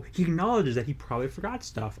 oh, he acknowledges that he probably forgot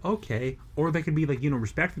stuff. Okay. Or they could be like,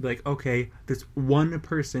 respectfully, like, okay, this one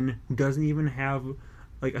person who doesn't even have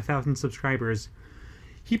like 1,000 subscribers,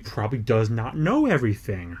 he probably does not know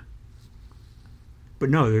everything. But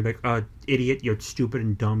no, they're like, idiot, you're stupid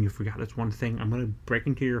and dumb, you forgot this one thing. I'm going to break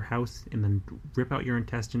into your house and then rip out your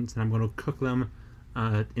intestines, and I'm going to cook them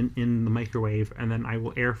in the microwave, and then I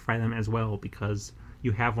will air fry them as well because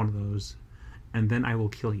you have one of those, and then I will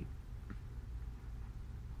kill you.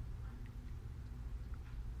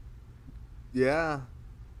 Yeah.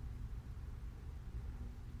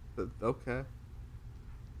 Okay.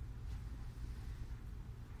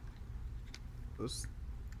 It's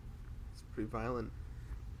pretty violent.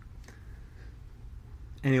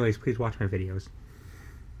 Anyways, please watch my videos.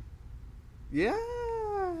 Yeah,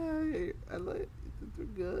 I like. They're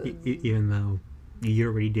good. Even though you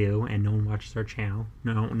already do, and no one watches our channel,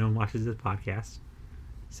 no one watches this podcast.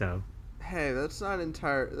 So, Hey, that's not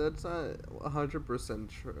 100%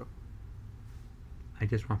 true. I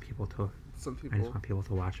just want people to. Some I just people. want people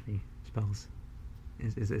to watch me. Spells.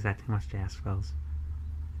 Is that too much to ask, Wells?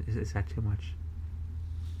 Is that too much?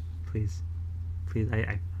 Please,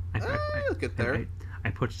 I'll get there. I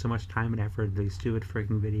put so much time and effort into these stupid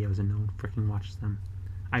freaking videos, and no one freaking watches them.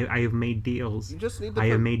 I have made deals. You just need to I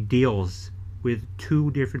have made deals with 2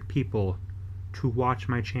 different people to watch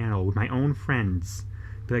my channel with my own friends.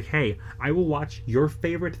 Be like, hey, I will watch your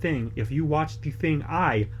favorite thing if you watch the thing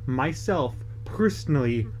I myself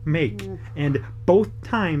personally make. And both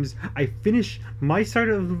times I finish my side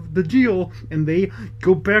of the deal and they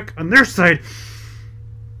go back on their side.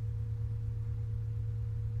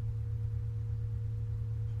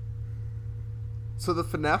 So the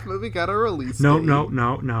FNAF movie got a release No, date.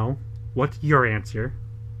 no. What's your answer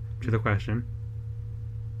to the question?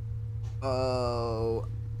 Oh,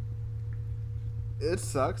 it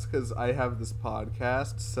sucks because I have this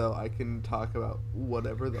podcast, so I can talk about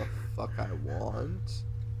whatever the fuck I want.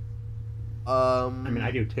 I mean,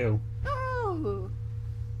 I do too. Oh,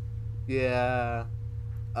 yeah.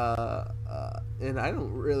 And I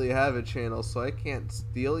don't really have a channel, so I can't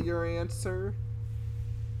steal your answer.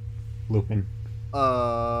 Lupin.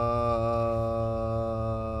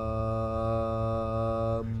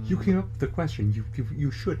 You came up with the question.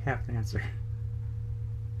 You should have an answer.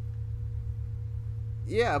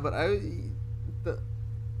 Yeah, but I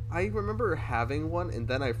remember having one and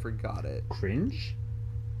then I forgot it. Cringe?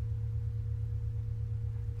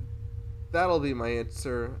 That'll be my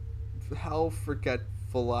answer. How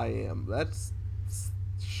forgetful I am. That's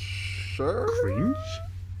sure. Cringe?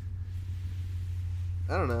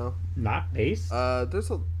 I don't know. Not base?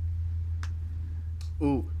 There's a.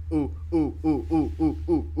 Ooh.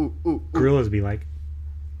 Gorillas be like.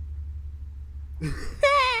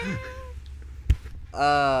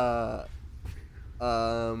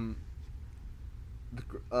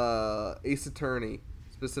 Ace Attorney,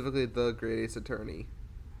 specifically the Great Ace Attorney.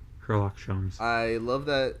 Sherlock Holmes. I love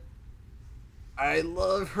that. I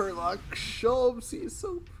love Sherlock Holmes. He's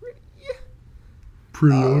so pretty.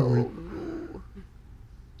 Pretty Oh.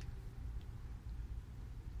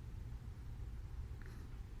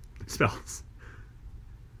 Spells.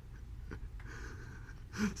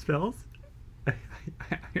 Spells? Are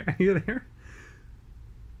you there?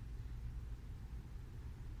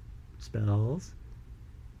 Spells?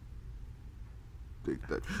 Take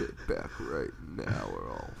that shit back right now,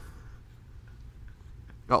 or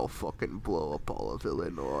I'll fucking blow up all of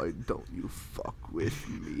Illinois. Don't you fuck with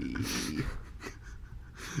me.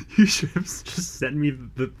 You should have just sent me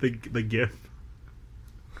the GIF.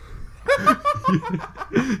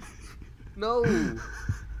 No,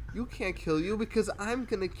 you can't kill you because I'm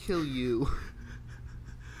gonna kill you.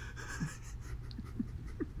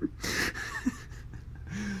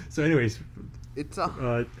 So, anyways, It's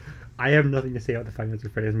a. I have nothing to say about the Five Nights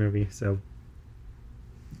at Freddy's movie, so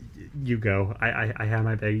you go. I have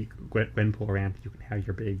my big Gwenpool rant. You can have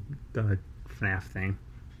your big FNAF thing.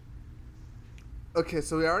 Okay,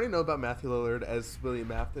 so we already know about Matthew Lillard as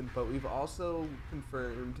William Afton, but we've also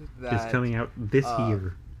confirmed that It's coming out this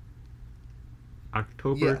year.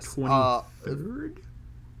 October 23rd?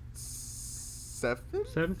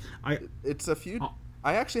 7th? It's a few.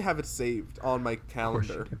 I actually have it saved on my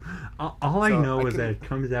calendar. All I know is that it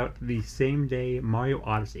comes out the same day Mario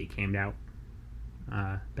Odyssey came out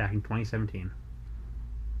back in 2017.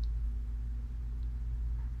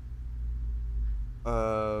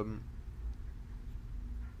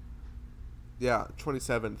 Yeah,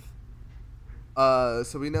 27th.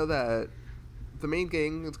 So we know that the main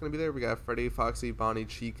gang is going to be there. We got Freddy, Foxy, Bonnie,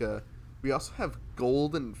 Chica. We also have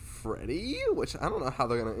Golden Freddy, which I don't know how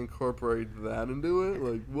they're going to incorporate that into it.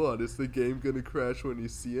 Like, what? Is the game going to crash when you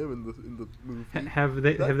see him in the movie? Have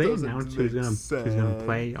they announced who's going to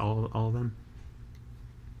play all of them?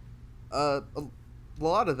 A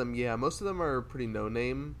lot of them, yeah. Most of them are pretty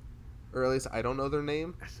no-name. Or at least I don't know their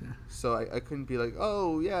name, so I couldn't be like,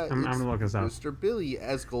 oh yeah, I'm gonna look this up. Mr. Billy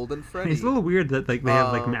as Golden Freddy. It's a little weird that like they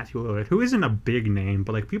have like Matthew Lillard, who isn't a big name,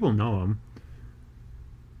 but like people know him.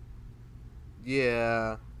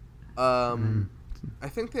 Yeah, I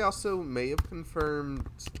think they also may have confirmed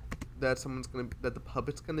that that the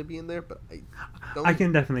puppet's gonna be in there, but I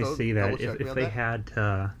can definitely see that if they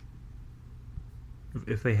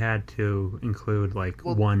had to include like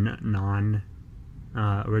one non.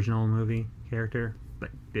 Original movie character,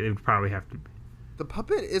 like it would probably have to. The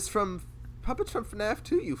puppet's from FNAF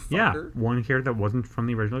 2, you fucker. Yeah, one character that wasn't from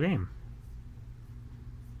the original game.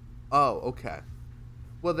 Oh, okay.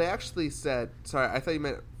 Well, they actually said. Sorry, I thought you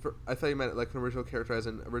meant like an original character as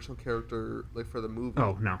an original character like for the movie.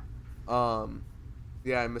 Oh no.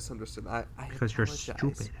 Yeah, I misunderstood. Because you're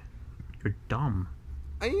stupid. You're dumb.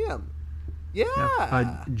 I am. Yeah.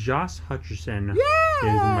 Yeah. Josh Hutcherson is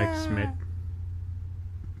Mike Schmidt.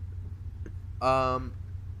 Yeah.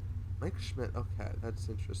 Mike Schmidt. Okay, that's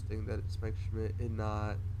interesting. That it's Mike Schmidt and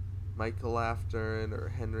not Michael Afton or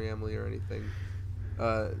Henry Emily or anything.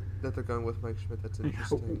 That they're going with Mike Schmidt. That's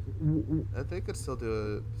interesting. They could still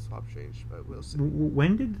do a swap change, but we'll see.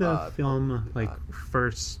 When did the film probably not.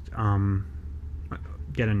 first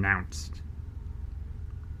get announced?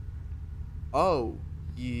 Oh,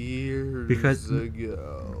 years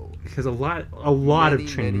ago. Because a lot of Many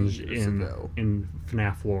change years ago. in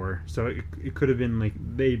FNAF lore, so it could have been like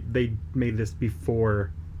they made this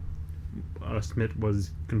before Smith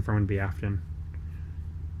was confirmed to be Afton.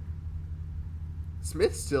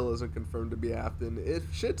 Smith still isn't confirmed to be Afton.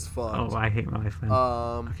 Shit's fucked. Oh, I hate my life, man.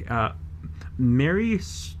 Okay, Mary,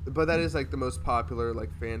 but that is like the most popular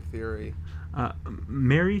like fan theory.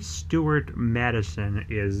 Mary Stuart Madison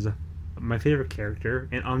is my favorite character,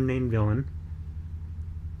 an unnamed villain.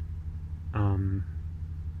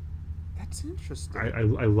 That's interesting.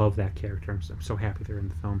 I love that character. I'm so happy they're in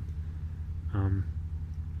the film.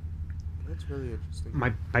 That's really interesting.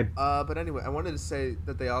 But anyway, I wanted to say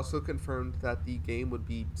that they also confirmed that the game would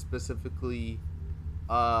be specifically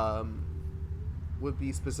about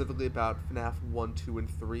FNAF 1, 2, and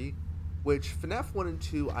 3, which FNAF 1 and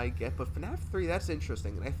 2 I get, but FNAF 3, that's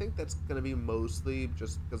interesting, and I think that's going to be mostly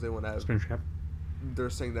just because they want to... Springtrap. They're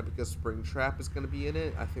saying that because Springtrap is going to be in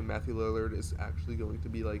it. I think Matthew Lillard is actually going to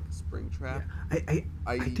be like Springtrap. Yeah.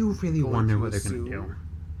 I do really wonder what they're going to do.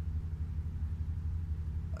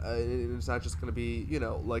 It's not just gonna be,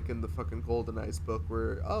 like in the fucking Golden Eyes book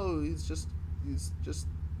where he's just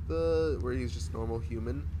normal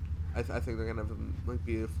human. I think they're gonna have him like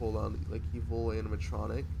be a full on like evil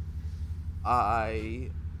animatronic.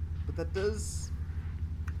 But that does.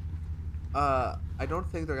 I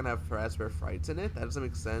don't think they're gonna have Fazbear Frights in it. That doesn't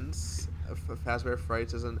make sense. Fazbear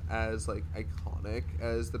Frights isn't as like iconic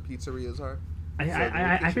as the pizzerias are.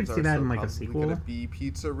 I could see that in like a sequel. Gonna be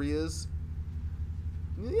pizzerias.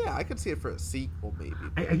 Yeah, I could see it for a sequel, maybe.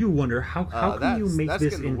 I do wonder how can you make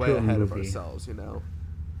this into way a ahead movie? Of ourselves,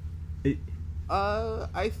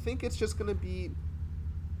 I think it's just gonna be,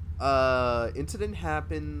 incident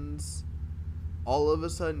happens, all of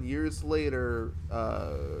a sudden years later,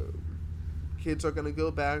 kids are gonna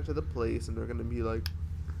go back to the place and they're gonna be like,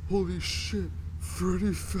 "Holy shit,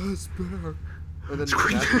 Freddy Fazbear!" And then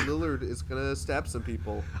Matthew Lillard is gonna stab some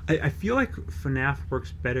people. I feel like FNAF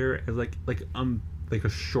works better as like a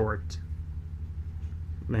short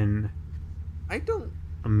than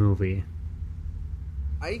a movie.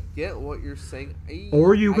 I get what you're saying.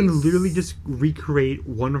 Or you can literally just recreate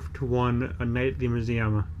one-to-one A Night at the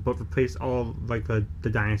Museum, but replace all like the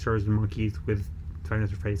dinosaurs and monkeys with Five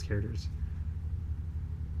Nights at Freddy's characters.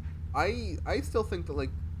 I still think that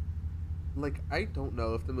like I don't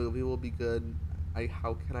know if the movie will be good.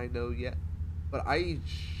 How can I know yet? But I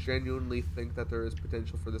genuinely think that there is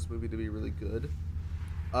potential for this movie to be really good.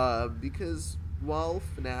 Because while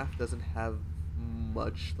FNAF doesn't have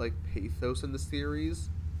much like pathos in the series,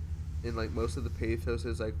 and like most of the pathos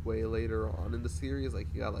is like way later on in the series, like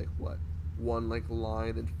you got like one like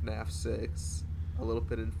line in FNAF 6, a little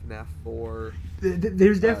bit in FNAF 4.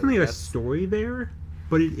 There's definitely a story there,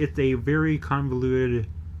 but it's a very convoluted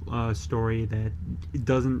story that it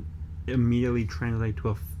doesn't immediately translate to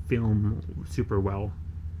a film super well.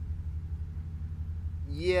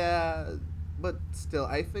 Yeah, but still,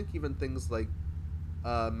 I think even things like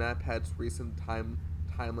MatPat's recent timeline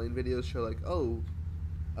videos show like,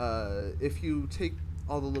 if you take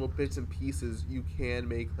all the little bits and pieces, you can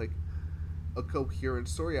make like a coherent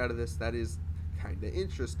story out of this that is kind of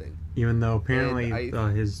interesting. Even though apparently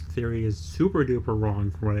his theory is super duper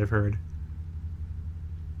wrong from what I've heard.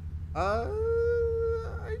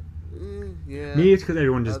 Yeah. Maybe it's because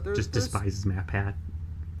everyone just despises MatPat.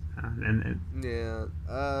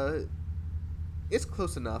 It's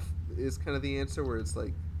close enough is kind of the answer where it's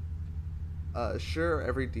like, sure,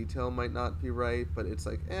 every detail might not be right, but it's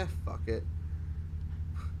like, fuck it.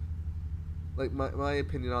 Like, my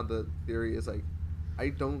opinion on the theory is like, I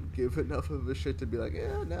don't give enough of a shit to be like,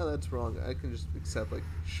 no, that's wrong. I can just accept like,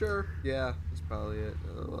 sure, yeah, that's probably it.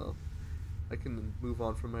 Oh, well, I can move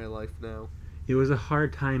on from my life now. It was a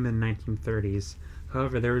hard time in the 1930s.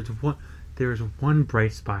 However, there was one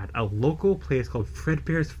bright spot, a local place called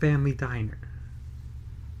Fredbear's Family Diner.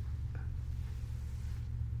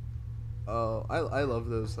 Oh, I love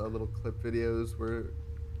those little clip videos where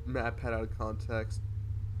MatPat out of context,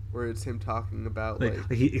 where it's him talking about like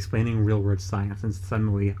he explaining real world science, and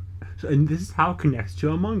suddenly, and this is how it connects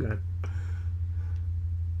to Among Us.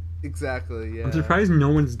 Exactly. Yeah. I'm surprised no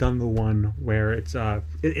one's done the one where it's kind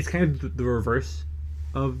of the reverse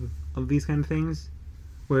of these kind of things,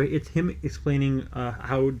 where it's him explaining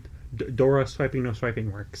how Dora swiping no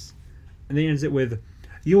swiping works, and then he ends it with,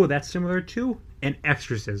 "You know what that's similar to? An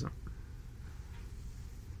exorcism."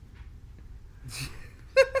 He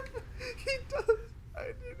does.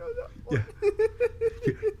 I do know that one.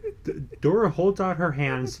 Dora holds out her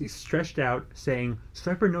hands, stretched out, saying,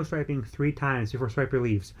 "Swiper no swiping 3 times before Swiper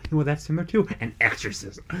leaves." You know what that's similar to? An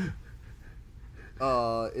exorcism.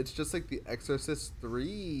 It's just like The Exorcist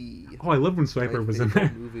 3. Oh, I love when Swiper was in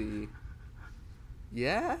there. Movie.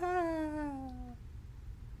 Yeah.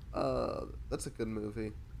 That's a good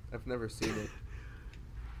movie. I've never seen it.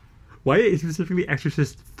 Why is specifically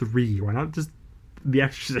Exorcist 3? Why not just The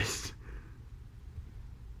Exorcist?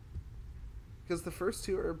 Because the first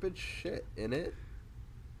 2 are a bit shit in it.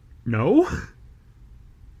 No?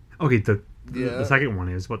 Okay, the Yeah. second one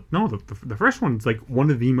is, but no, the first one's like one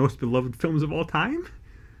of the most beloved films of all time.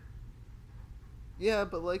 Yeah,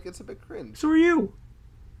 but like it's a bit cringe. So are you.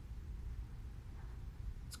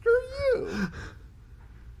 Screw you.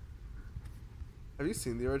 Have you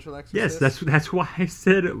seen the original Exorcist? Yes, that's why I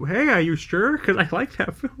said, "Hey, are you sure?" Because I like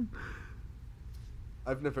that film.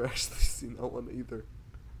 I've never actually seen that one either.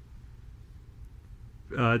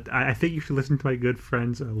 I think you should listen to my good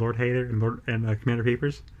friends Lord Hader and Commander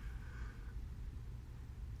Papers.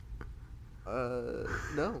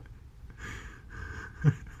 No.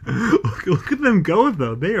 Look at them go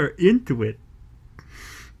though; they are into it.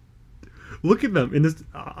 Look at them in this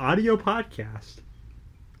audio podcast.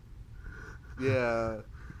 Yeah.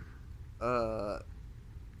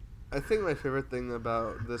 I think my favorite thing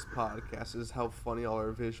about this podcast is how funny all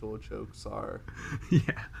our visual jokes are.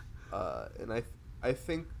 Yeah. And I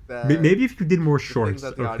think that Maybe if you did more the shorts, things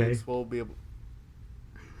that the okay? audience will be able.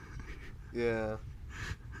 Yeah.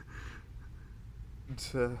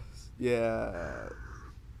 Yeah.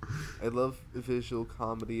 I love visual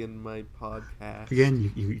comedy in my podcast.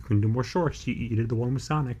 Again, you can do more shorts. You did the one with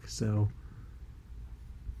Sonic, so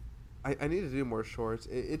I need to do more shorts.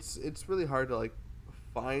 It's really hard to like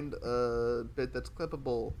find a bit that's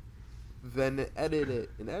clippable, then edit it.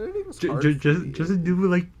 And editing is hard.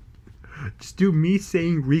 Just do me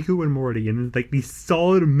saying Riku and Morty, and like the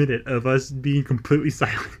solid minute of us being completely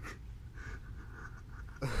silent.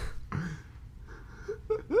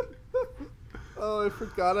 Oh, I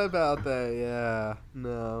forgot about that. Yeah,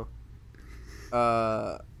 no.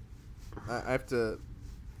 I have to.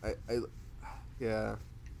 Yeah.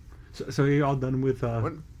 So you're all done with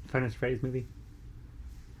When- Finance Freddy's movie?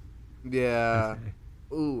 Yeah. Okay.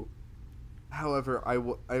 Ooh. However, I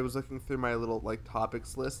was looking through my little like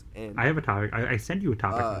topics list, and I have a topic. I sent you a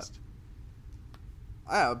topic list.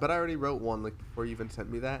 but I already wrote one like before you even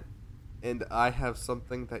sent me that, and I have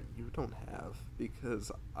something that you don't have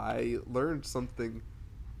because I learned something,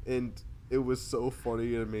 and it was so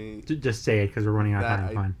funny to me Just say it because we're running out of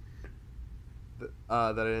that time. that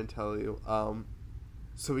I didn't tell you.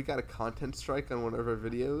 So we got a content strike on one of our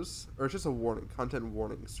videos, or just a content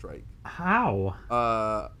warning strike. How?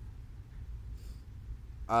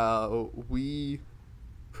 We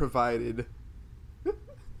provided.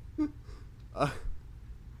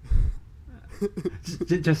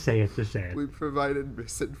 Just say it. Just say it. We provided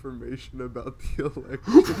misinformation about the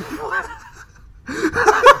election.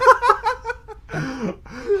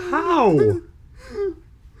 How?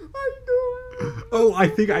 I don't. Oh, I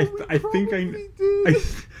think I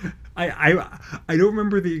don't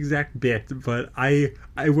remember the exact bit, but I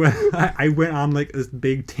went on like this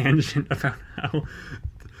big tangent about how.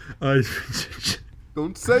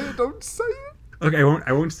 Don't say it. Don't say it. Okay,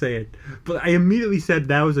 I won't say it. But I immediately said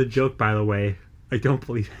that was a joke. By the way, I don't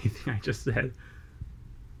believe anything I just said.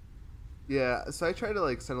 Yeah, so I tried to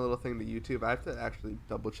like send a little thing to YouTube. I have to actually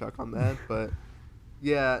double check on that, but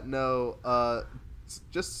yeah, no.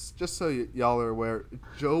 Just so y'all are aware,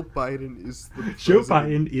 Joe Biden is the president. Joe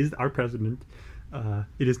Biden is our president.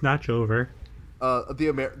 It is not Jover.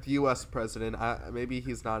 The U.S. president. Maybe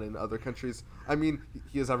he's not in other countries. I mean,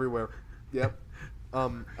 he is everywhere. Yep.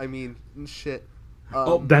 I mean, shit.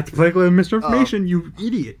 Oh, that's political misinformation, you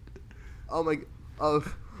idiot. Oh my. Want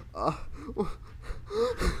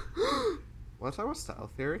to talk about style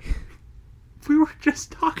theory? We were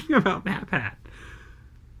just talking about MatPat.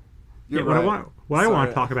 You're Yeah, right. What I want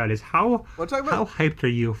to talk about is how hyped are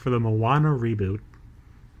you for the Moana reboot?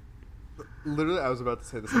 Literally, I was about to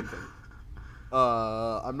say the same thing.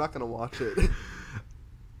 I'm not gonna watch it.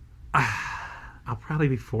 I'll probably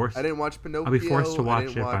be forced. I didn't watch Pinocchio. I'll be forced to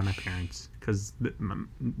watch it by my parents because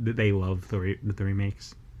they love the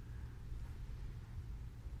remakes.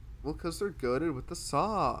 Well, because they're goated with the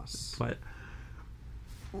sauce. But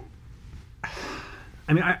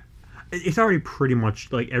I mean, it's already pretty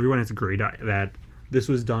much like everyone has agreed that this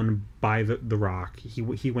was done by the Rock. He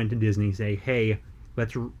went to Disney say, "Hey,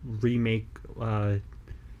 let's remake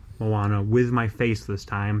Moana with my face this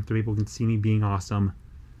time, so people can see me being awesome."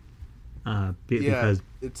 Because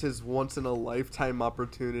it's his once in a lifetime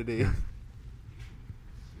opportunity.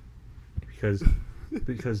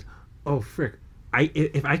 Because oh frick,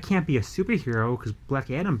 if I can't be a superhero because Black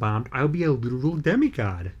Adam bombed, I'll be a literal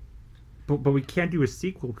demigod. But we can't do a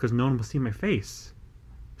sequel because no one will see my face.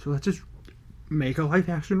 So let's just make a live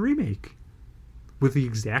action remake with the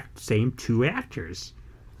exact same 2 actors.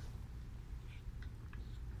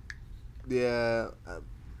 Yeah,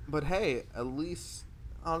 but hey, at least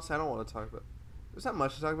honestly, I don't want to talk about. There's not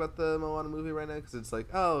much to talk about the Moana movie right now because it's like,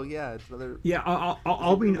 oh yeah, it's another. Yeah,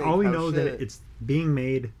 all we know is that it's being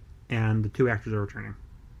made and the 2 actors are returning.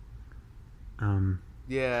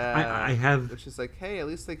 Yeah, I have, which is like, hey, at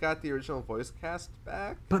least they got the original voice cast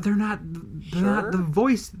back. but they're not the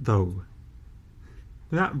voice though.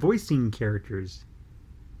 They're not voicing characters.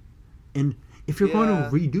 And if you're going to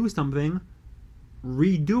redo something,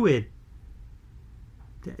 redo it.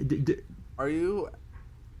 Are you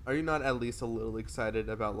not at least a little excited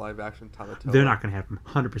about live action Tamatoa? They're not going to have them.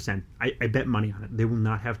 100%. I bet money on it. They will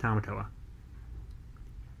not have Tamatoa.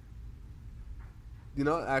 You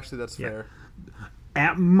know, actually, that's fair.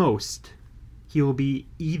 At most, he will be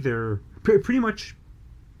either pretty much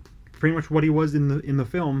what he was in the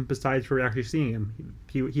film. Besides for actually seeing him,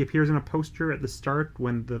 he appears in a poster at the start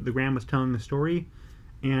when the Gram was telling the story,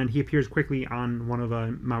 and he appears quickly on one of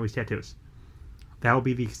Maui's tattoos. That will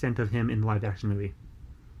be the extent of him in the live action movie.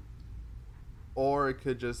 Or it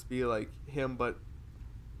could just be like him, but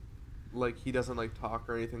like he doesn't like talk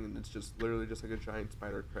or anything, and it's just literally just like a giant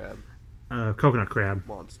spider crab. Coconut crab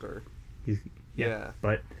Monster. Yeah.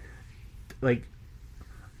 But like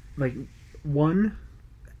one,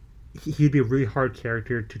 he'd be a really hard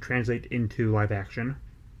character to translate into live action.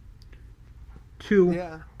 2,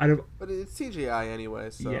 but it's CGI anyway,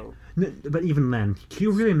 so. Yeah. But even then, can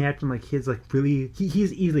you really imagine like his like really?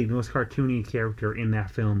 He's easily the most cartoony character in that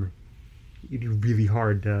film. It'd be really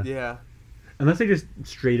hard to. Yeah. Unless they just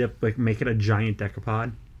straight up like make it a giant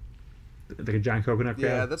decapod, like a giant coconut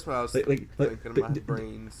crab. Yeah, that's what I was thinking in my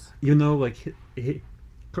brains. Even though like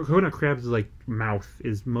coconut crab's like mouth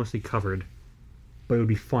is mostly covered, but it would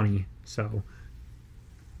be funny. So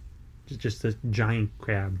just a giant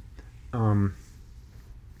crab.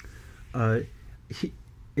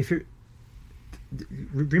 If you're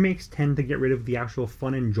remakes tend to get rid of the actual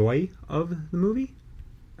fun and joy of the movie.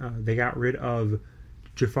 They got rid of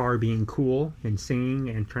Jafar being cool and singing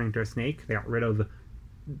and turning into a snake. They got rid of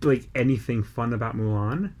like anything fun about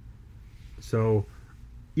Mulan. So,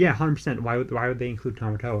 yeah, 100%. Why would they include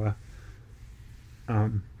Tamatoa?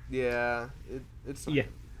 It's yeah.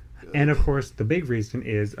 Good. And of course, the big reason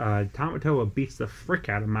is Tamatoa beats the frick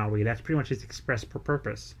out of Maui. That's pretty much his express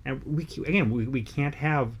purpose. And we can't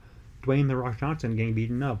have Dwayne "The Rock" Johnson getting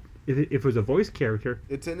beaten up. If it was a voice character,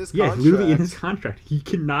 it's in his contract. Yeah, it's literally in his contract. He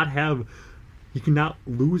cannot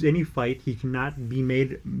lose any fight. He cannot be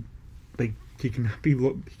made like he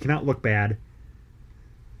cannot look bad.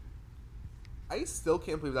 I still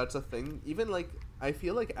can't believe that's a thing. Even like I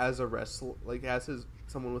feel like as a wrestler, like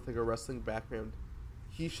someone with like a wrestling background,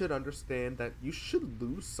 he should understand that you should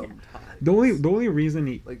lose sometimes. The only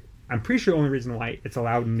reason I'm pretty sure the only reason why it's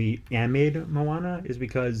allowed in the animated Moana is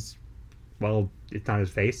because, well, it's not his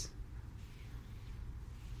face.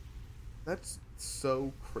 That's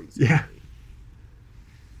so crazy. Yeah.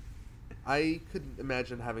 I couldn't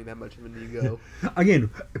imagine having that much of an ego. Again,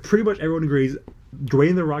 pretty much everyone agrees.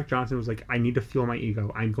 Dwayne "The Rock" Johnson was like, I need to feel my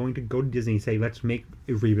ego. I'm going to go to Disney and say, let's make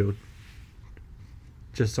a reboot.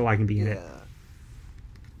 Just so I can be in it.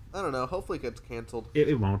 I don't know. Hopefully it gets canceled.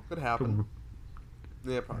 It won't. Could happen. Won't.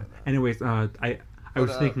 Yeah, probably not. Anyways, I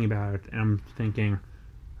was thinking about it, and I'm thinking,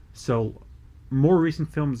 so more recent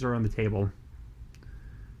films are on the table.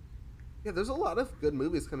 Yeah, there's a lot of good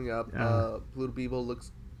movies coming up. Blue Beetle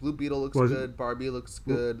looks good. Barbie looks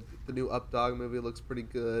good. The new Up Dog movie looks pretty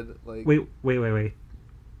good. Like, wait.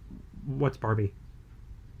 What's Barbie?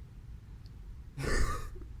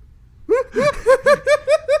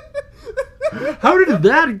 How did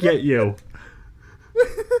that get you?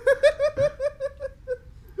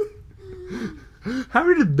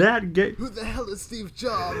 How did that get? Who the hell is Steve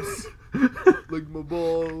Jobs? Like my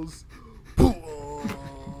balls.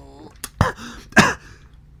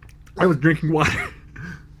 I was drinking water.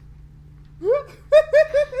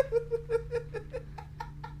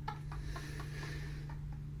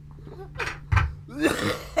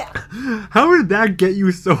 that get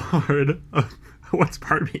you so hard? What's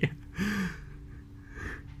Barbie?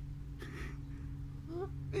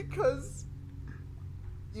 Because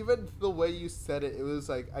even the way you said it, it was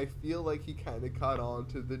like, I feel like he kind of caught on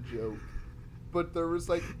to the joke. But there was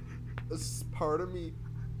like a part of me,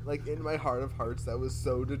 like in my heart of hearts, that was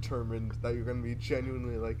so determined that you're gonna be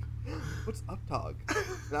genuinely like, "What's up, dog?"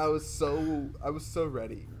 And I was so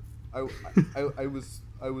ready. I was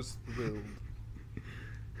thrilled.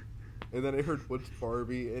 And then I heard "What's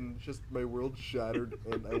Barbie?" and just my world shattered,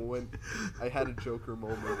 and I had a Joker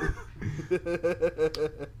moment.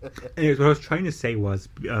 Anyways, what I was trying to say was,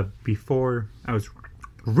 before I was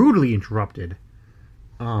rudely interrupted.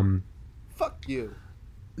 Fuck you.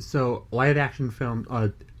 So live action film,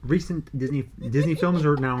 recent Disney films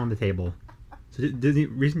are now on the table. So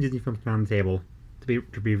recent Disney films are now on the table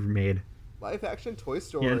to be made. Live action Toy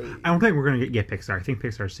Story. Yeah, I don't think we're gonna get Pixar. I think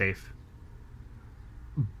Pixar's safe.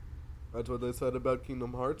 That's what they said about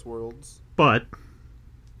Kingdom Hearts worlds. But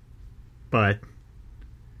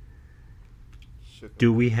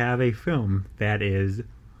do we have a film that is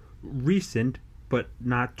recent but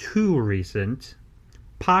not too recent,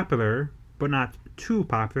 popular but not too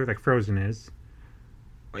popular, like Frozen is,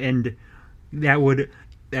 and that would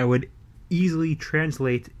easily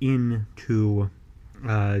translate into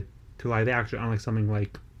to live action, unlike something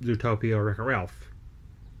like Zootopia or Wreck-It Ralph?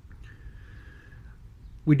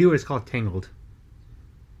 We do what's called Tangled.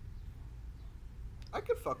 I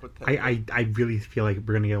could fuck with Tangled. I really feel like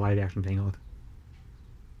we're gonna get a live action Tangled.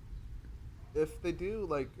 If they do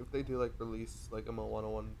release like a Moana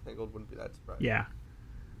one, Tangled wouldn't be that surprising. Yeah.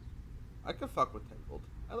 I could fuck with Tangled.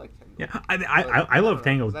 I like Tangled. Yeah, I love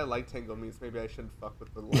Tangled. I like Tangled means maybe I shouldn't fuck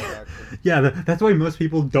with the live action. Yeah, that's why most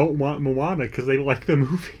people don't want Moana, because they like the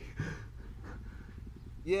movie.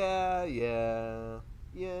 Yeah.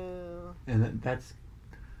 And that's...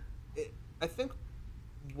 I think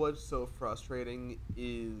what's so frustrating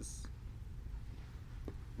is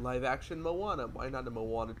live action Moana. Why not a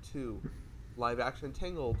Moana 2? Live action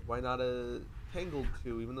Tangled. Why not a Tangled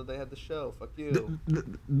 2? Even though they had the show. Fuck you.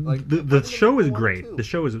 The show is great. 2? The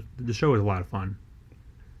show is a lot of fun.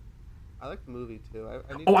 I like the movie too.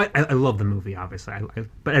 I love the movie, obviously.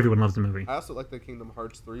 But everyone loves the movie. I also like the Kingdom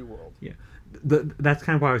Hearts 3 world. Yeah, that's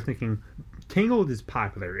kind of why I was thinking. Tangled is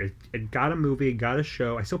popular. It got a movie, it got a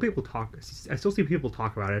show. I still see people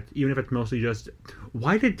talk about it, even if it's mostly just,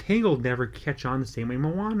 why did Tangled never catch on the same way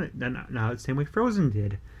Moana, the same way Frozen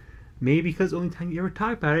did? Maybe because the only time you ever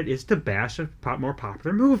talk about it is to bash a more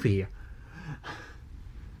popular movie.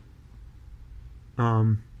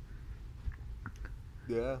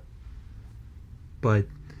 Yeah. But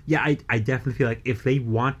yeah, I definitely feel like if they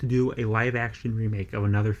want to do a live action remake of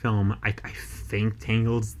another film, I think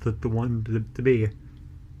Tangled's the one to be.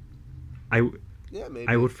 Yeah, maybe.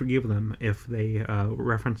 I would forgive them if they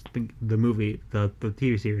referenced the movie, the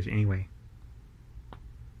TV series anyway.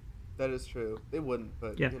 That is true. They wouldn't,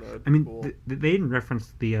 but yeah, it'd I be mean, cool. they didn't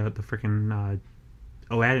reference the freaking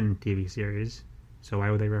Aladdin TV series, so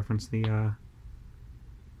why would they reference the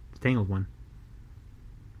Tangled one?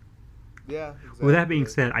 Yeah, exactly. With that being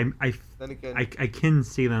said, Then again, I can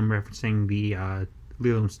see them referencing the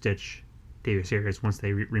Lilo and Stitch TV series once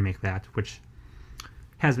they remake that, which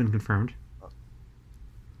has been confirmed.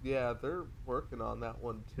 yeah, they're working on that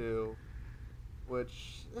one too,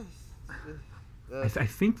 which I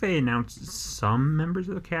think they announced some members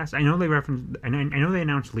of the cast. I know they referenced. I know they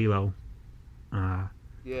announced Lilo.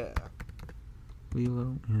 yeah.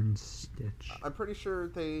 Lilo and Stitch. I'm pretty sure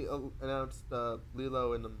they announced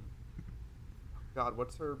Lilo and God,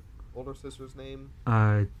 what's her older sister's name?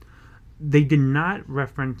 They did not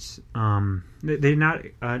reference. They did not.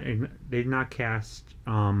 They did not cast.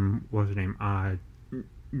 What was her name?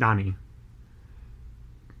 Nani.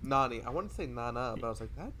 Nani. I wanted to say Nana, but I was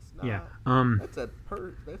like, that's not. Yeah.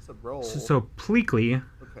 That's a role. So Pleakley.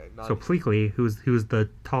 Okay. Nani. So Pleakley, who's the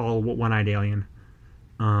tall one-eyed alien.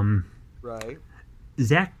 Right.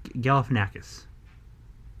 Zach Galifianakis.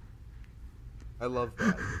 I love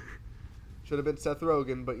that. Should have been Seth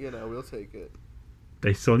Rogen, but we'll take it.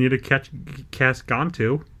 They still need to cast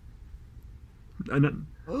Gontu.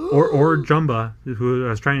 Or Jumba, who I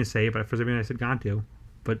was trying to say, but for some reason I said Gontu.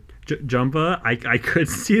 But Jumba, I could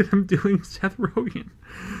see them doing Seth Rogen.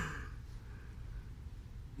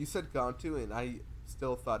 You said Gontu, and I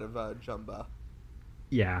still thought of Jumba.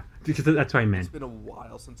 Yeah, because that's what I meant. It's been a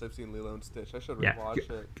while since I've seen Lilo and Stitch. I should rewatch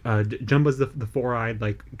it. Jumba's the four-eyed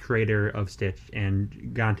creator of Stitch,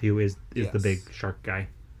 and Gontu is the big shark guy.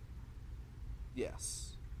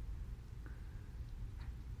 Yes.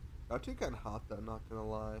 Gontu kind of hot though. Not gonna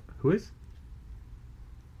lie. Who is?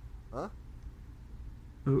 Huh?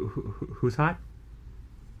 Who's hot?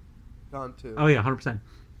 Gone too. Oh yeah, 100%.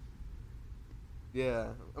 Yeah,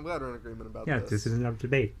 I'm glad we're in agreement about Yeah, this. this isn't up to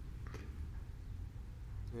debate.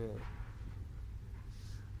 Yeah.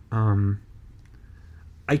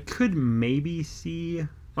 I could maybe see.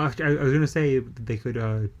 Well, actually, I was gonna say they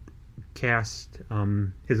could cast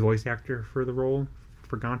his voice actor for the role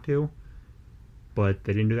for Gantu, but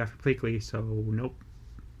they didn't do that for Blakely, so nope.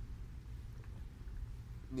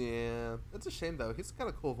 Yeah, it's a shame though. He's got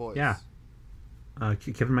a cool voice. Yeah.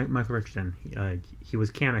 Kevin Michael Richardson. He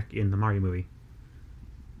was Kamek in the Mario movie.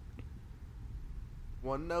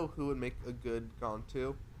 Want to know who would make a good Gone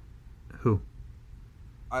 2? Who?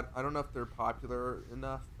 I don't know if they're popular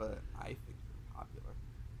enough, but I think they're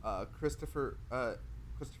popular. Christopher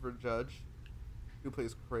Judge, who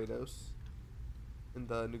plays Kratos in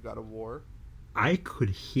the new God of War. I could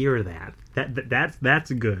hear that.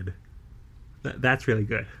 That's good. That's really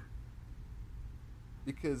good.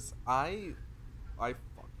 Because I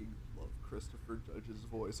fucking love Christopher Judge's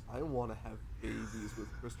voice. I want to have babies with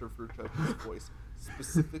Christopher Judge's voice.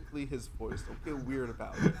 Specifically his voice. Don't get weird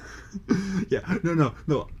about it. Yeah, no.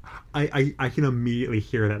 I can immediately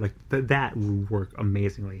hear that. Like that would work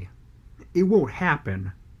amazingly. It won't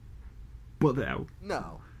happen. Well, that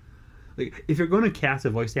No. like if you're going to cast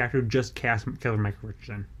a voice actor, just cast Kevin Michael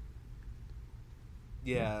Richardson.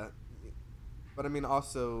 Yeah. But I mean,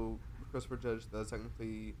 also, Christopher Judge does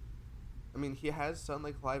technically. I mean, he has done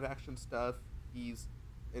like live action stuff. He's.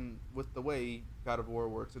 And with the way God of War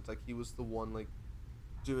works, it's like he was the one like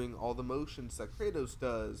doing all the motions that Kratos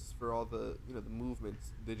does for all the the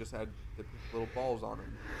movements. They just had the little balls on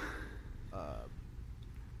him.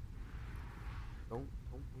 Don't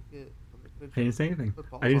make it. Don't make it a joke. I didn't say anything. Put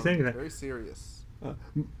balls I didn't on say him. It's anything. very serious.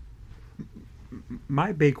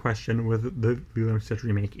 My big question with the Lilo and Stitch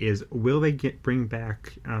remake is: will they bring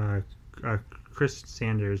back Chris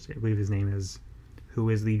Sanders? I believe his name is, who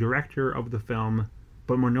is the director of the film.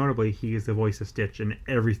 But more notably, he is the voice of Stitch in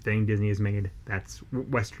everything Disney has made that's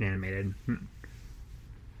Western animated.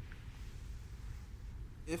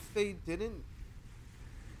 If they didn't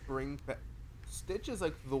bring back Stitch, is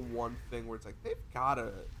like the one thing where it's like they've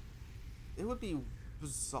gotta. It would be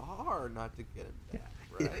bizarre not to get him back,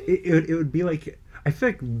 right? It would be like, I feel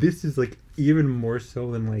like this is like even more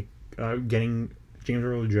so than like getting James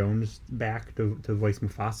Earl Jones back to voice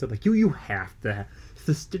Mufasa. Like you have to.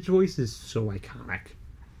 The Stitch voice is so iconic.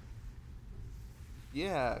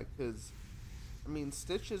 Yeah, because I mean,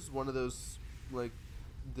 Stitch is one of those like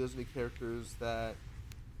Disney characters that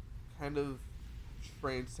kind of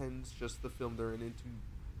transcends just the film they're in into.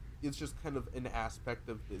 It's just kind of an aspect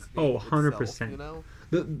of Disney. Oh, 100%. Itself, you know,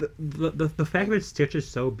 The fact that Stitch is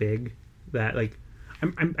so big that like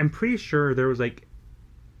I'm pretty sure there was like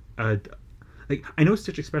like I know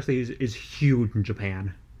Stitch especially is huge in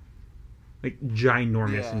Japan. Like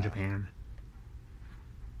ginormous in Japan.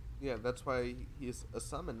 Yeah, that's why he's a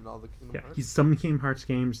summon in all the Kingdom Hearts. He's some Kingdom Hearts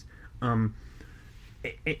games.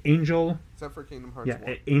 Angel, except for Kingdom Hearts. yeah,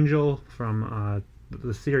 1. Angel from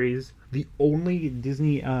the series, the only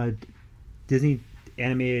Disney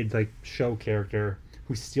animated like show character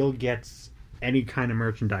who still gets any kind of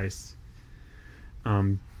merchandise.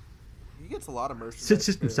 He gets a lot of merchandise.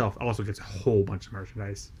 Stitch himself also gets a whole bunch of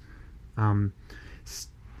merchandise.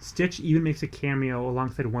 Stitch even makes a cameo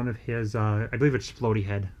alongside one of his, I believe it's Floaty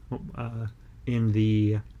Head, in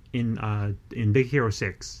Big Hero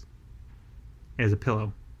 6 as a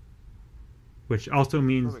pillow, which also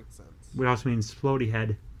means That makes sense. Floaty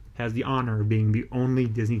Head has the honor of being the only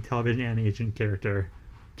Disney television animation character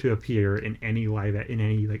to appear in any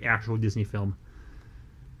like actual Disney film.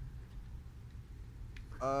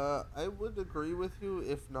 I would agree with you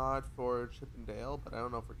if not for Chip and Dale, but I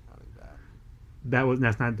don't know if we're counting that.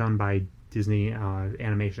 That's not done by Disney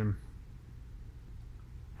animation.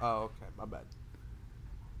 Oh, okay, my bad.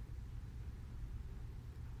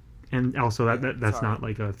 And also that's sorry. not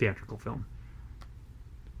like a theatrical film.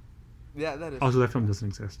 Yeah, that is. Also, true. that film doesn't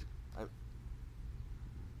exist.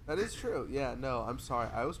 That is true. Yeah, no, I'm sorry.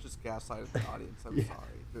 I was just gaslighting the audience. I'm Yeah.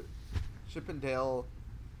 sorry. Chip and Dale.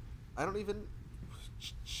 I don't even.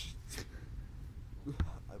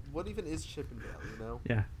 What even is Chip and Dale? You know.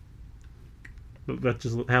 Yeah. Let's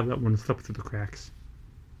just have that one slip through the cracks,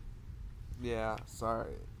 Yeah,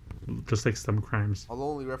 sorry. just like some crimes. I'll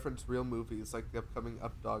only reference real movies like the upcoming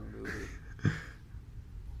Updog movie.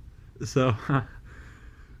 So,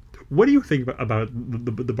 what do you think about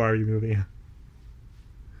the Barbie movie?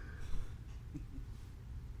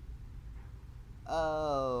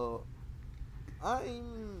 Oh,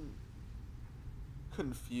 I'm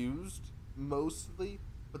confused mostly,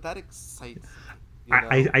 but that excites me. You know?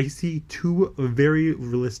 I see two very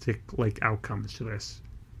realistic like outcomes to this.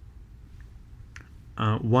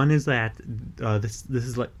 One is that this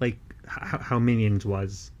is like how Minions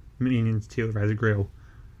 2 Rise of Gru,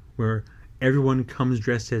 where everyone comes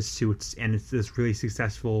dressed as suits and it's this really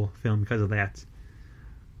successful film because of that.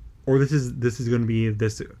 Or this is going to be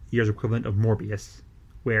this year's equivalent of Morbius,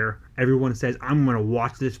 where everyone says I'm going to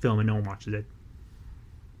watch this film and no one watches it.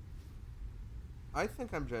 I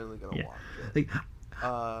think I'm generally gonna watch it. Like,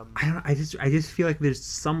 I don't know, I just feel like there's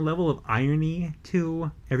some level of irony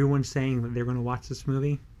to everyone saying that they're going to watch this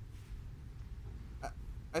movie.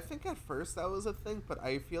 I think at first that was a thing, but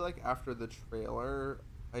I feel like after the trailer,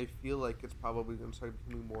 I feel like it's probably going to start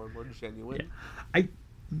becoming more and more genuine. Yeah.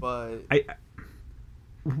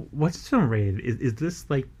 What's this film rated? Is this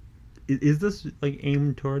like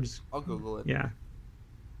aimed towards? I'll Google it. Yeah.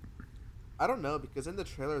 I don't know, because in the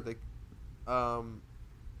trailer they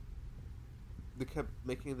kept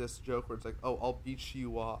making this joke where it's like, "Oh, I'll beat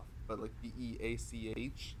you off," but like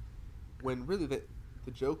BEACH, when really the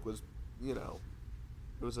joke was, it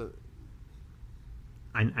was a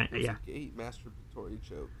gay masturbatory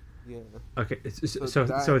joke. Yeah. Okay,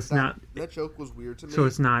 so it's not that joke was weird to me. So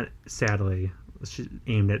it's not, sadly,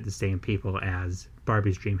 aimed at the same people as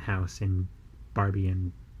Barbie's Dream House and Barbie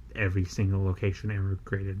in every single location ever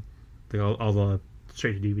created, like all the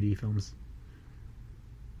straight to DVD films.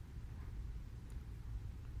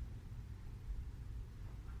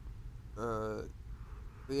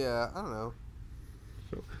 Yeah, I don't know.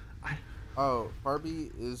 So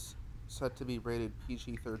Barbie is set to be rated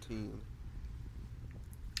PG-13.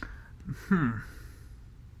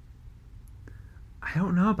 I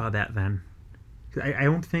don't know about that then. I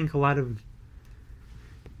don't think a lot of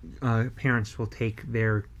parents will take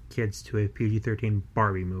their kids to a PG-13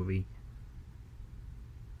 Barbie movie.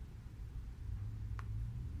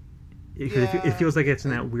 It feels like it's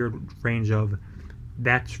in that weird range of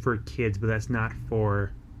that's for kids, but that's not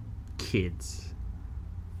for kids.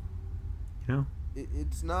 You know?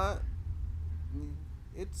 It's not.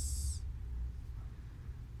 It's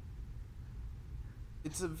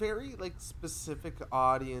a very like specific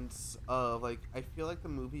audience of like, I feel like the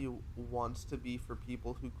movie wants to be for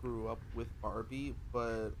people who grew up with Barbie,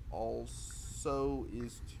 but also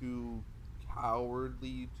is too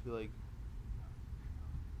cowardly to like,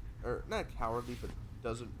 or not cowardly, but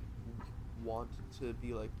doesn't want to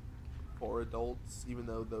be like for adults, even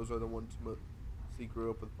though those are the ones who mostly grew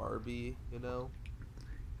up with Barbie,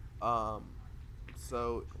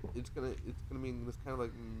 So it's gonna be in this kind of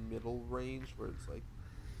like middle range where it's like,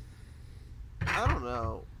 I don't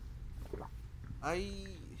know. I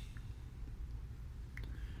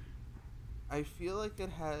feel like it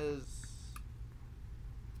has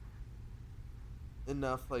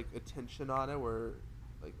enough like attention on it where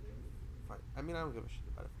like, I mean, I don't give a shit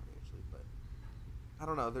about it financially, but I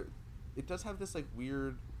don't know. It does have this like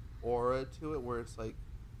weird aura to it where it's like,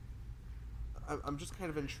 I'm just kind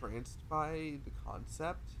of entranced by the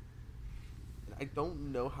concept. And I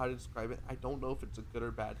don't know how to describe it. I don't know if it's a good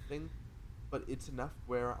or bad thing, but it's enough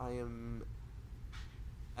where I am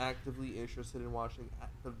actively interested in watching at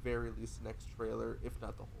the very least the next trailer, if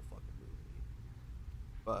not the whole fucking movie.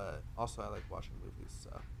 But also I like watching movies,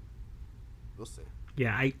 so we'll see.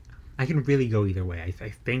 Yeah, I can really go either way. I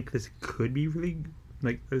think this could be really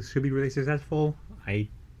successful. It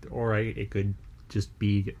could just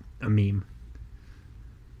be a meme.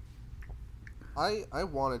 I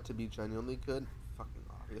want it to be genuinely good, fucking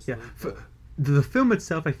obviously. Yeah, the film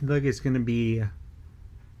itself, I feel like it's going to be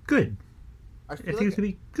good. I think it's going to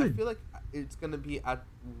be good. I feel like it's going to be at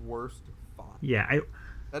worst fine. Yeah,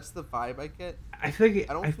 that's the vibe I get. I feel like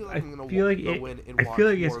I don't feel like I'm going to go in and watch. I feel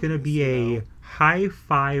like it's going to be a high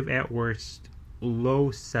 5 at worst, low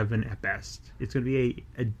 7 at best. It's going to be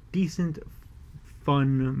a decent,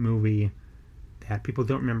 fun movie that people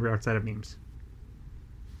don't remember outside of memes.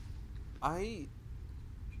 I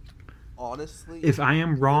honestly, if I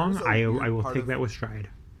am wrong, I will take that with stride.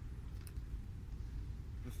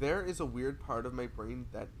 There is a weird part of my brain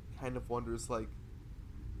that kind of wonders, like,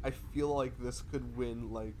 I feel like this could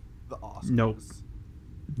win like the Oscars.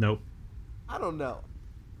 Nope. I don't know.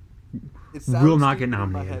 It will not get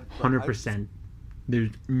nominated. 100%.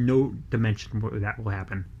 There's no dimension where that will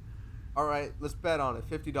happen. All right, let's bet on it.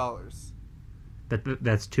 $50.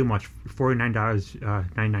 That's too much.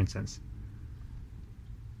 $49.99.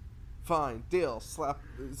 Fine, deal. Slap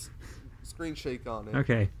screen shake on it.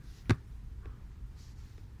 Okay.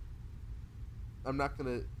 I'm not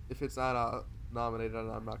gonna. If it's not nominated,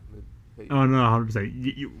 I'm not gonna pay you. Oh no,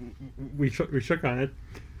 100%. We shook on it.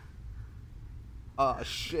 Oh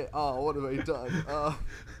shit! Oh, what have I done?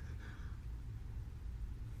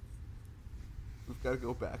 We've got to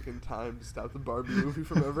go back in time to stop the Barbie movie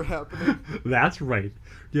from ever happening. That's right.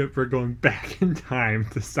 Yep, we're going back in time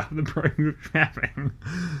to stop the Barbie movie from happening.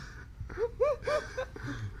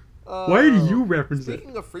 Why did you reference it?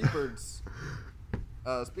 Speaking of Freebirds,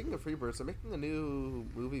 they're making a new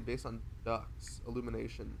movie based on ducks,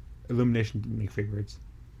 Illumination. Illumination didn't make Freebirds.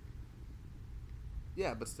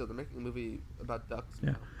 Yeah, but still, they're making a movie about ducks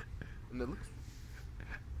Yeah. now. And it looks...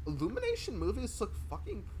 Illumination movies look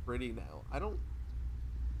fucking pretty now. I don't...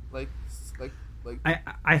 Like...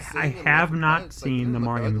 I Seeing in have Left not Behind, seen they the don't look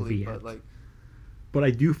Mario ugly, movie yet. But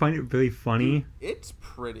I do find it really funny. it's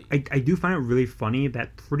pretty. I do find it really funny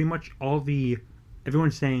that pretty much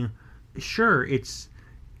everyone's saying, sure, it's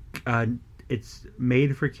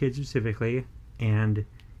made for kids specifically, and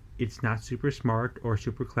it's not super smart or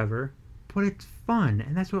super clever, but it's fun,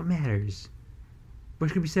 and that's what matters.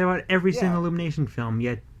 Which can be said about every single Illumination film,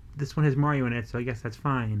 yet this one has Mario in it, so I guess that's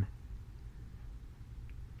fine.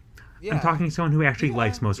 Yeah. I'm talking to someone who actually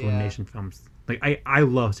likes most Illumination films. Like, I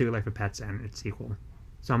love Secret Life of Pets and its sequel.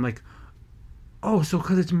 So I'm like, oh, so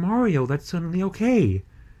because it's Mario, that's suddenly okay.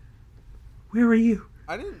 Where are you?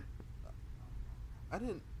 I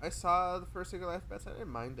saw the first Secret Life of Pets. I didn't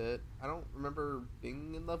mind it. I don't remember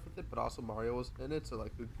being in love with it, but also Mario was in it, so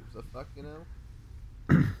like, who gives a fuck, you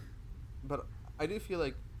know? But I do feel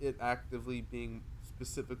like it actively being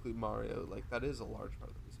specifically Mario, like, that is a large part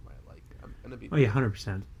of the reason why I like it. I'm gonna be... Oh yeah,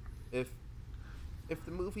 100%. If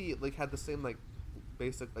the movie like had the same like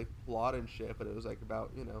basic like plot and shit, but it was like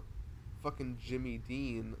about, you know, fucking Jimmy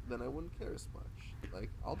Dean, then I wouldn't care as much. Like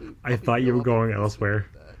I thought you were going elsewhere.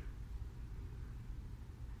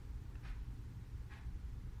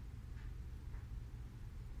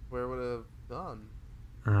 Where would it have gone?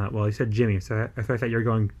 Well, you said Jimmy, so I thought you were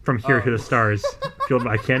going from here to the stars, fueled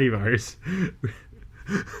by candy bars.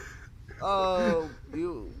 Oh,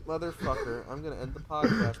 you motherfucker. I'm going to end the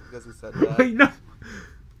podcast because you said that. Wait, no!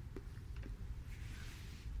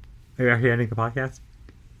 Are you actually ending the podcast?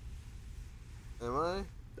 Am I?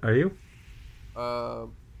 Are you?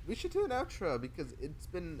 We should do an outro because it's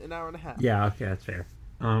been an hour and a half. Yeah, okay, that's fair.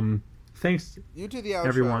 Thanks, You do the outro.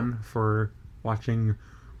 everyone, for watching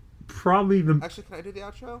Actually, can I do the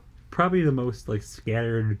outro? probably the most, like,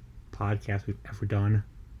 scattered podcast we've ever done.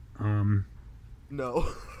 No.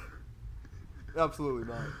 Absolutely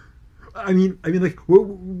not. I mean, like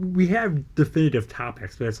we have definitive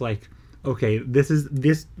topics, but it's like, okay,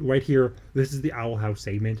 this right here. This is the Owl House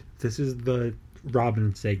segment. This is the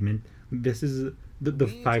Robin segment. This is the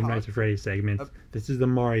Five Nights at Freddy's segment. This is the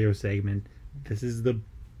Mario segment. This is the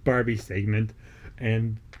Barbie segment,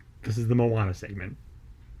 and this is the Moana segment.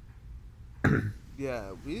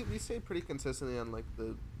 Yeah, we say pretty consistently on like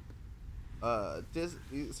the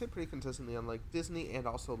we say pretty consistently on like Disney and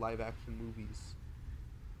also live action movies.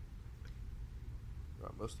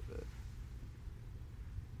 Throughout most of it.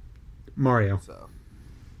 Mario. So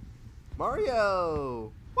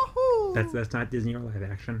Mario! Woohoo! That's not Disney or live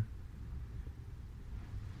action.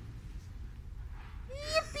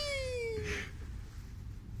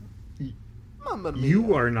 Yippee! Mamma mia.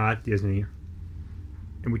 You are not Disney,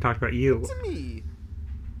 and we talked about you. It's me,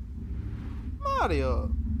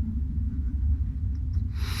 Mario.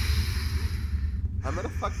 I'm gonna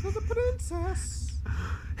fuck with the princess.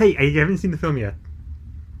 Hey, I haven't seen the film yet.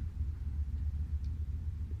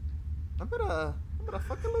 I'm gonna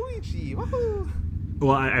fuck a Luigi. Woohoo!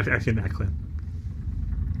 Well, I've seen that clip.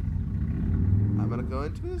 I'm gonna go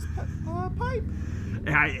into his pipe.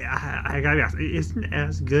 I gotta be honest, it isn't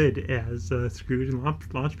as good as Scrooge and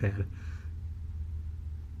Launchpad.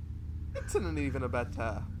 It's an even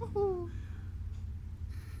better. Woohoo!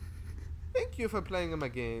 Thank you for playing my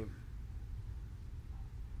game.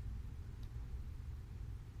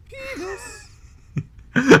 Penis.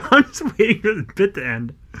 I'm just waiting for the bit to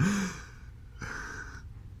end.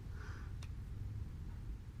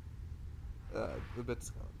 The bit's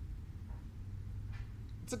gone.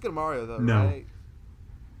 It's a good Mario though, No. right?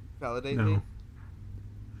 Validate No.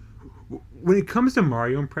 me. When it comes to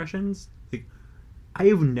Mario impressions, like, I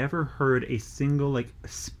have never heard a single like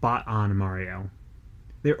spot on Mario.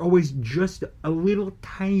 They're always just a little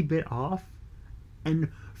tiny bit off,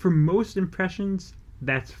 and for most impressions,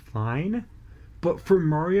 that's fine. But for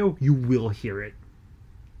Mario, you will hear it.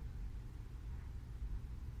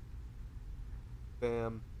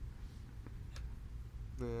 Damn.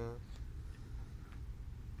 Yeah.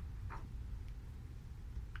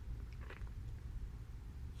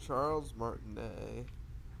 Charles Martinet.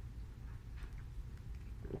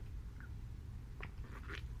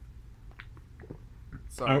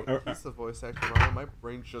 Sorry, he's the voice actor. My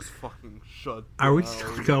brain just fucking shut down. Are we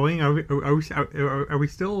still going? Are we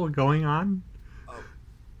still going on?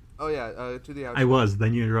 Oh yeah, do the outro. I was.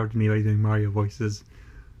 Then you interrupted me by doing Mario voices.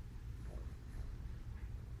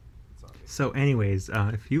 Sorry. So, anyways,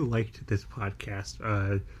 if you liked this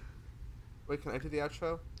podcast, Wait, can I do the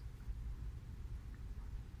outro?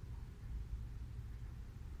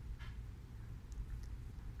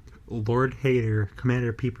 Lord Hater,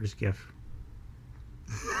 Commander Peepers gif.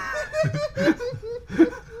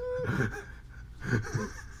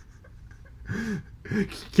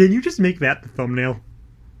 Can you just make that the thumbnail?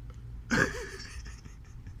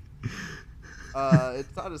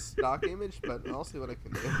 It's not a stock image, but I'll see what I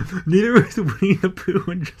can do. Neither was Winnie the Pooh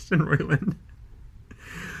and Justin Roiland.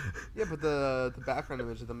 Yeah, but the background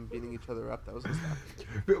image of them beating each other up, that was a stock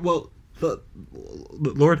image. Well, the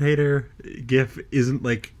Lord Hater gif isn't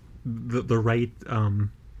like the right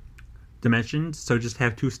dimensions, so just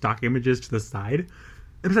have two stock images to the side.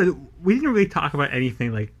 And besides, we didn't really talk about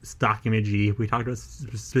anything like stock imagey. We talked about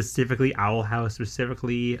specifically Owl House,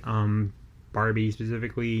 specifically Barbie,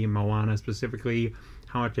 specifically Moana, specifically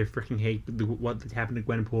how much I freaking hate what happened to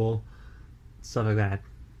Gwenpool, stuff like that.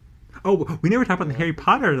 Oh, we never talked about the Harry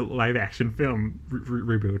Potter live action film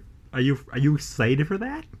reboot. Are you excited for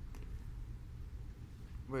that?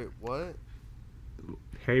 Wait, what?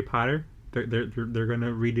 Harry Potter. They're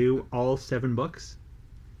gonna redo all 7 books.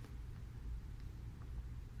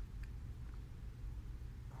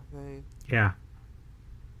 Okay. Yeah.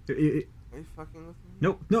 Are you fucking with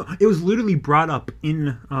me? No. It was literally brought up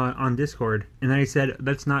in on Discord, and I said,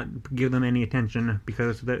 let's not give them any attention because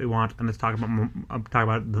that's what they want, and let's talk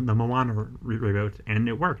about the Moana reboot, and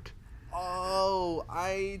it worked. Oh,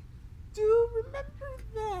 I do remember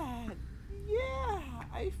that. Yeah,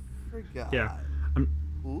 I forgot. Yeah.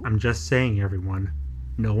 Ooh. I'm just saying, everyone.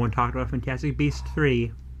 No one talked about Fantastic Beasts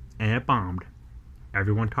 3, and it bombed.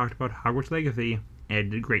 Everyone talked about Hogwarts Legacy, and it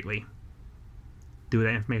did greatly. Do with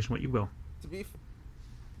that information what you will. To be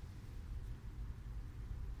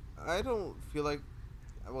I don't feel like...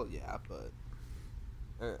 Well, yeah, but...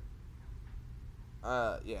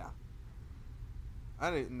 yeah.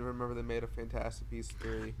 I didn't remember they made a Fantastic Beasts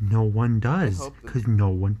 3. No one does, because no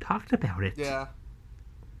one talked about it. Yeah.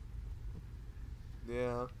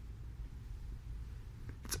 Yeah.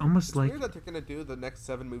 It's almost like... weird that they're going to do the next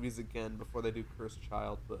 7 movies again before they do Cursed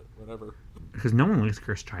Child, but whatever. Because no one likes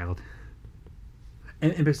Cursed Child.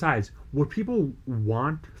 And besides, what people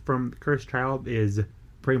want from Cursed Child is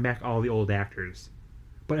bring back all the old actors.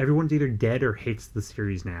 But everyone's either dead or hates the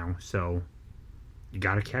series now, so you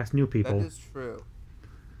gotta cast new people. That is true.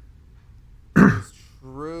 That is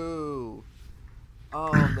true.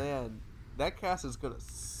 Oh, man. That cast is gonna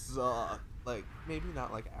suck. Like, maybe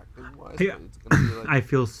not like acting-wise, Hey, but it's gonna be like... I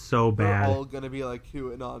feel so bad. They're all gonna be like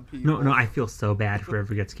QAnon people. No, I feel so bad for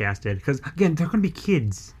whoever gets casted. Because, again, they're gonna be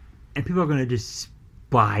kids. And people are gonna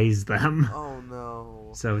despise them. Oh, no.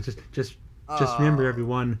 So just remember,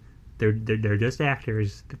 everyone, they're just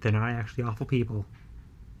actors. They're not actually awful people.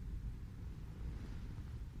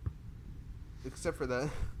 Except for that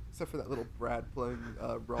little Brad playing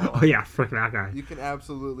Raw. Oh yeah, frick that guy. You can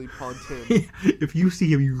absolutely punt him. If you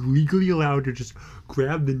see him, you're legally allowed to just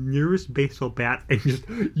grab the nearest baseball bat and just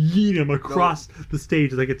yeet him across the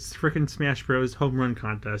stage like it's frickin' Smash Bros. Home run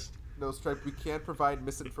contest. No, Stripe, we can't provide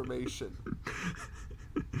misinformation.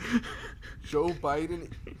 Joe Biden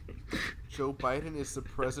is the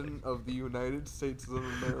president of the United States of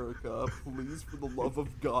America. Please, for the love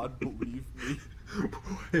of God, believe me.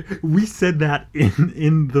 We said that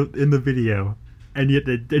in the video, and yet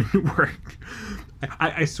it didn't work.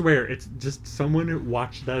 I swear, it's just someone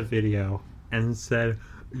watched that video and said,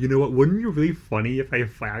 you know what, wouldn't it be really funny if I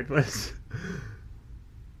flagged this?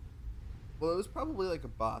 Well, it was probably like a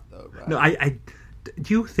bot, though, right? No,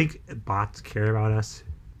 do you think bots care about us?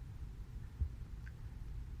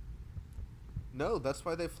 No, that's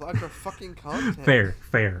why they flagged our fucking content.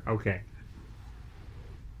 Fair, okay.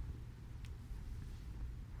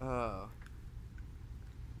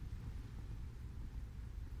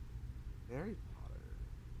 Harry Potter.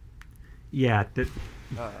 Yeah,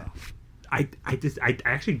 I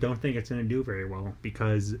actually don't think it's going to do very well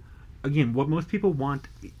because, again, what most people want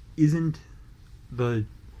isn't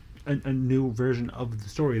a new version of the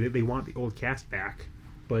story. They want the old cast back,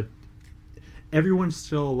 but everyone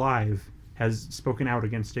still alive has spoken out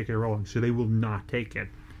against J.K. Rowling, so they will not take it.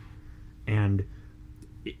 And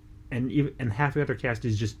half the other cast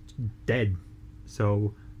is just dead,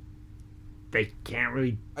 so they can't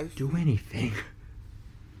really do anything.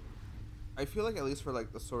 I feel like at least for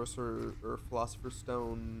like the Sorcerer or Philosopher's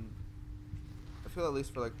Stone, I feel at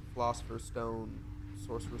least for like Philosopher's Stone,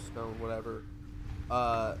 Sorcerer's Stone, whatever,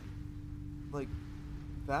 like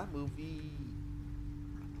that movie,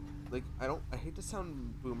 like I hate to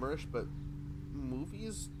sound boomerish, but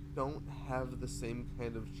movies don't have the same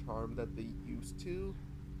kind of charm that they used to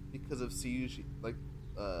because of CG.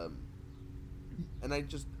 And I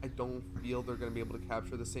don't feel they're gonna be able to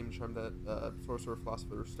capture the same charm that Sorcerer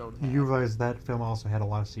Philosopher's Stone had. You realize that film also had a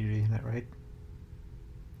lot of CG in it, right?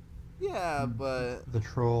 Yeah, but The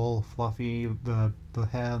troll, Fluffy, the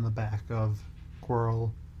head on the back of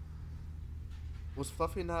Quirrell. was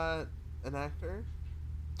Fluffy not an actor?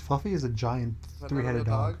 Fluffy is a giant Was that not a three-headed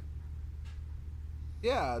real dog.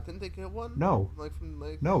 Yeah, didn't they get one? No.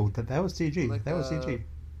 From No, that was CG. Like, That was CG.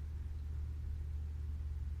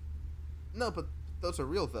 No, but those are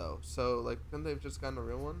real though. So couldn't they've just gotten a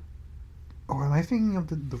real one? Or am I thinking of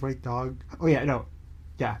the right dog? Oh yeah, no,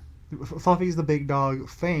 yeah. Fluffy's the big dog.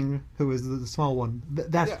 Fang, who is the small one,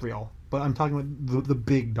 that's Yeah. real. But I'm talking about the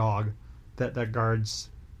big dog that guards.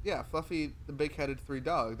 Yeah, Fluffy, the big-headed 3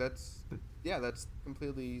 dog. That's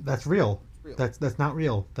completely. That's real. Real. That's not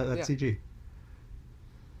real. That's Yeah. CG.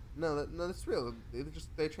 No, that's real.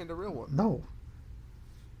 They trained a real one. No.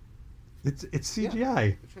 It's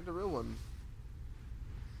CGI. They trained a real one.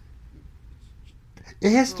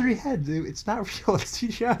 It has No. 3 heads. It's not real. It's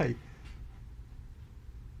CGI.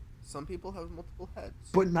 Some people have multiple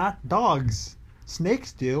heads. But not dogs.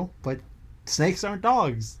 Snakes do, but snakes aren't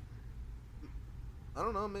dogs. I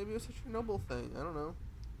don't know. Maybe it was a Chernobyl thing. I don't know.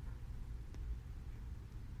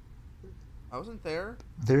 I wasn't there.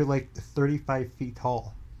 They're like 35 feet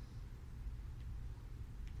tall.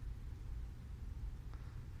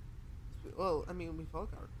 Well, I mean, we've all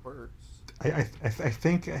got quirks. I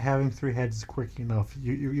think having 3 heads is quirky enough.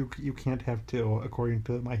 You can't have 2, according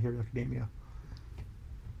to My Hero Academia.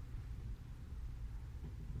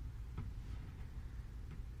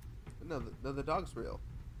 But no, the dog's real.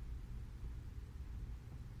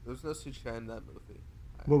 There's no CGI in that movie.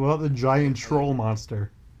 What about the giant troll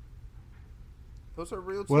monster? Those are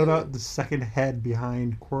real too. What about the second head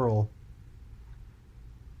behind Quirrell?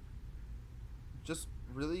 Just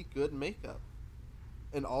really good makeup,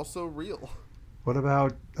 and also real. What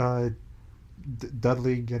about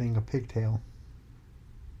Dudley getting a pigtail?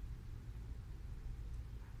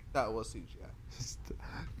 That was CGI. Just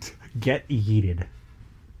get yeeted.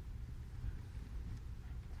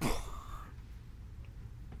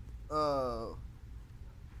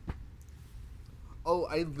 Oh,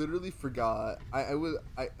 I literally forgot. I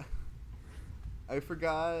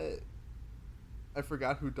forgot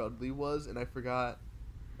who Dudley was, and I forgot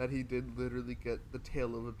that he did literally get the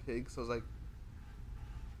tail of a pig. So I was like,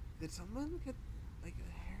 did someone get like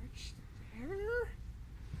a hair?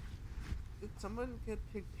 Did someone get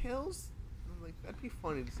pigtails? I'm like, that'd be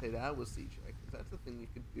funny to say that was CGI, because that's a thing you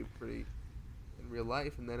could do pretty in real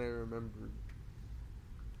life. And then I remembered.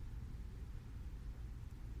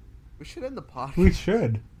 We should end the podcast. We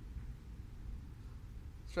should.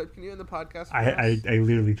 Stripe, can you end the podcast for I us?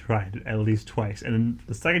 literally tried at least twice, and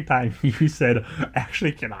the second time you said,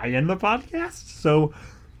 "Actually, can I end the podcast?" So,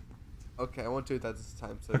 Okay, I won't do that this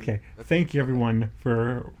time. So okay. Thank you everyone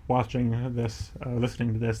for watching this,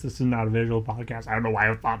 listening to this. This is not a visual podcast. I don't know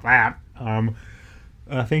why I thought that.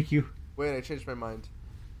 Thank you. Wait, I changed my mind.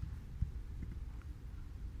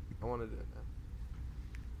 I want to do it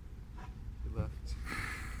now. He left.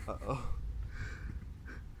 Uh-oh.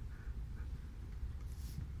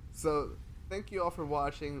 So, thank you all for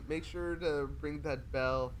watching. Make sure to ring that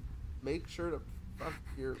bell. Make sure to fuck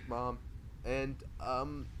your mom. And,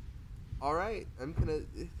 alright. I'm gonna...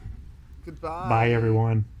 Goodbye. Bye,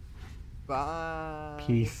 everyone. Bye.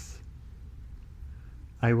 Peace.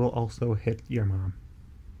 I will also hit your mom,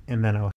 and then I'll